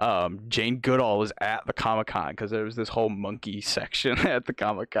 Jane Goodall was at the Comic-Con because there was this whole monkey section at the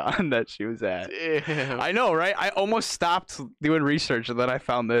Comic-Con that she was at. Damn. I know, right? I almost stopped doing research, and then I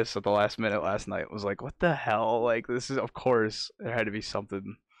found this at the last minute last night. I was like, what the hell? Like, this is, of course, there had to be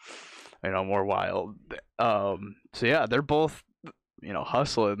something, you know, more wild. So yeah, they're both, you know,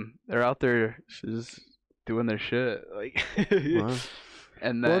 hustling. They're out there. She's doing their shit, like. Wow.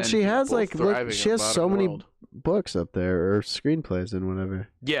 And then, well, she has like she has so many world. books up there or screenplays and whatever.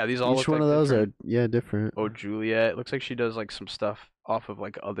 Yeah, these all each look one like of those different. are different. Oh, Juliet. It looks like she does like some stuff off of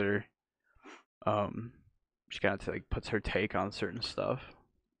like other. She kind of like puts her take on certain stuff.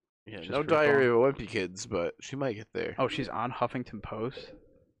 Yeah, no Diary of a Wimpy Kids, but she might get there. Oh, she's on Huffington Post.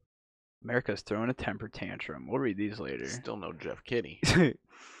 America's throwing a temper tantrum. We'll read these later. Still no Jeff Kinney.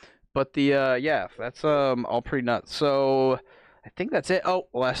 But the yeah, that's all pretty nuts. So I think that's it. Oh,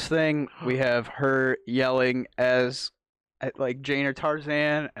 last thing, we have her yelling at like Jane or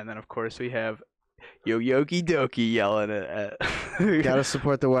Tarzan, and then of course we have Yogi Doki yelling at Gotta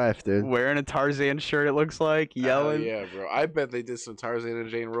support the wife, dude. wearing a Tarzan shirt. It looks like yelling. Yeah, bro. I bet they did some Tarzan and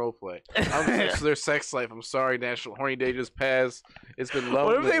Jane roleplay. I'm sick of their sex life. I'm sorry, National Horny Day just passed. It's been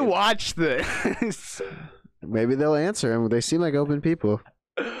lovely. What if they watch this? Maybe they'll answer him. They seem like open people.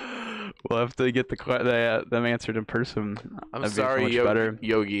 We'll have to get them answered in person. I'm That'd be so sorry, much better.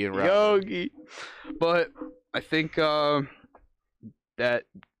 Yogi and Rob. Yogi. But I think that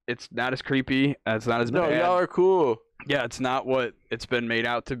it's not as creepy. It's not as bad. No, y'all are cool. Yeah, it's not what it's been made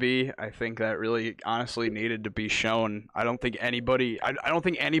out to be. I think that really honestly needed to be shown. I don't think anybody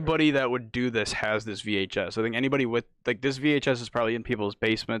that would do this has this VHS. I think anybody with like this VHS is probably in people's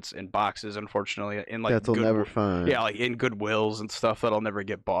basements, in boxes, unfortunately, in like That they'll never find. Yeah, like in Goodwills and stuff that'll never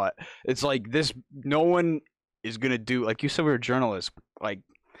get bought. It's like this. No one is gonna do. Like you said, we were journalists. Like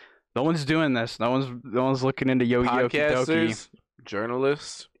no one's doing this. No one's looking into Yogi Podcasters, Doki.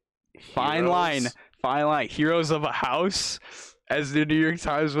 Journalists. Fine line. Heroes of a house, as the New York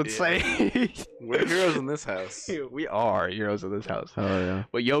Times would say. We're heroes in this house. We are heroes of this house. Oh yeah.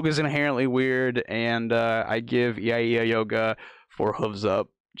 But yoga's inherently weird, and I give Iya Yoga 4 hooves up,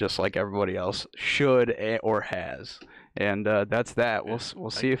 just like everybody else should or has. And that's that. We'll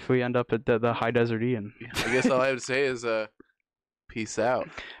see if we end up at the high desert Ian. I guess all I have to say is peace out.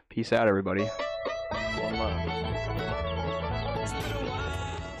 Peace out, everybody. One love.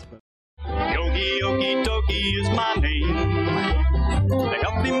 Yogi Doki is my name. A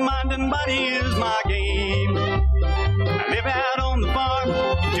healthy mind and body is my game. I live out on the farm,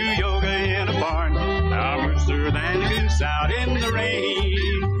 do yoga in a barn. I'm rooster than a goose out in the rain.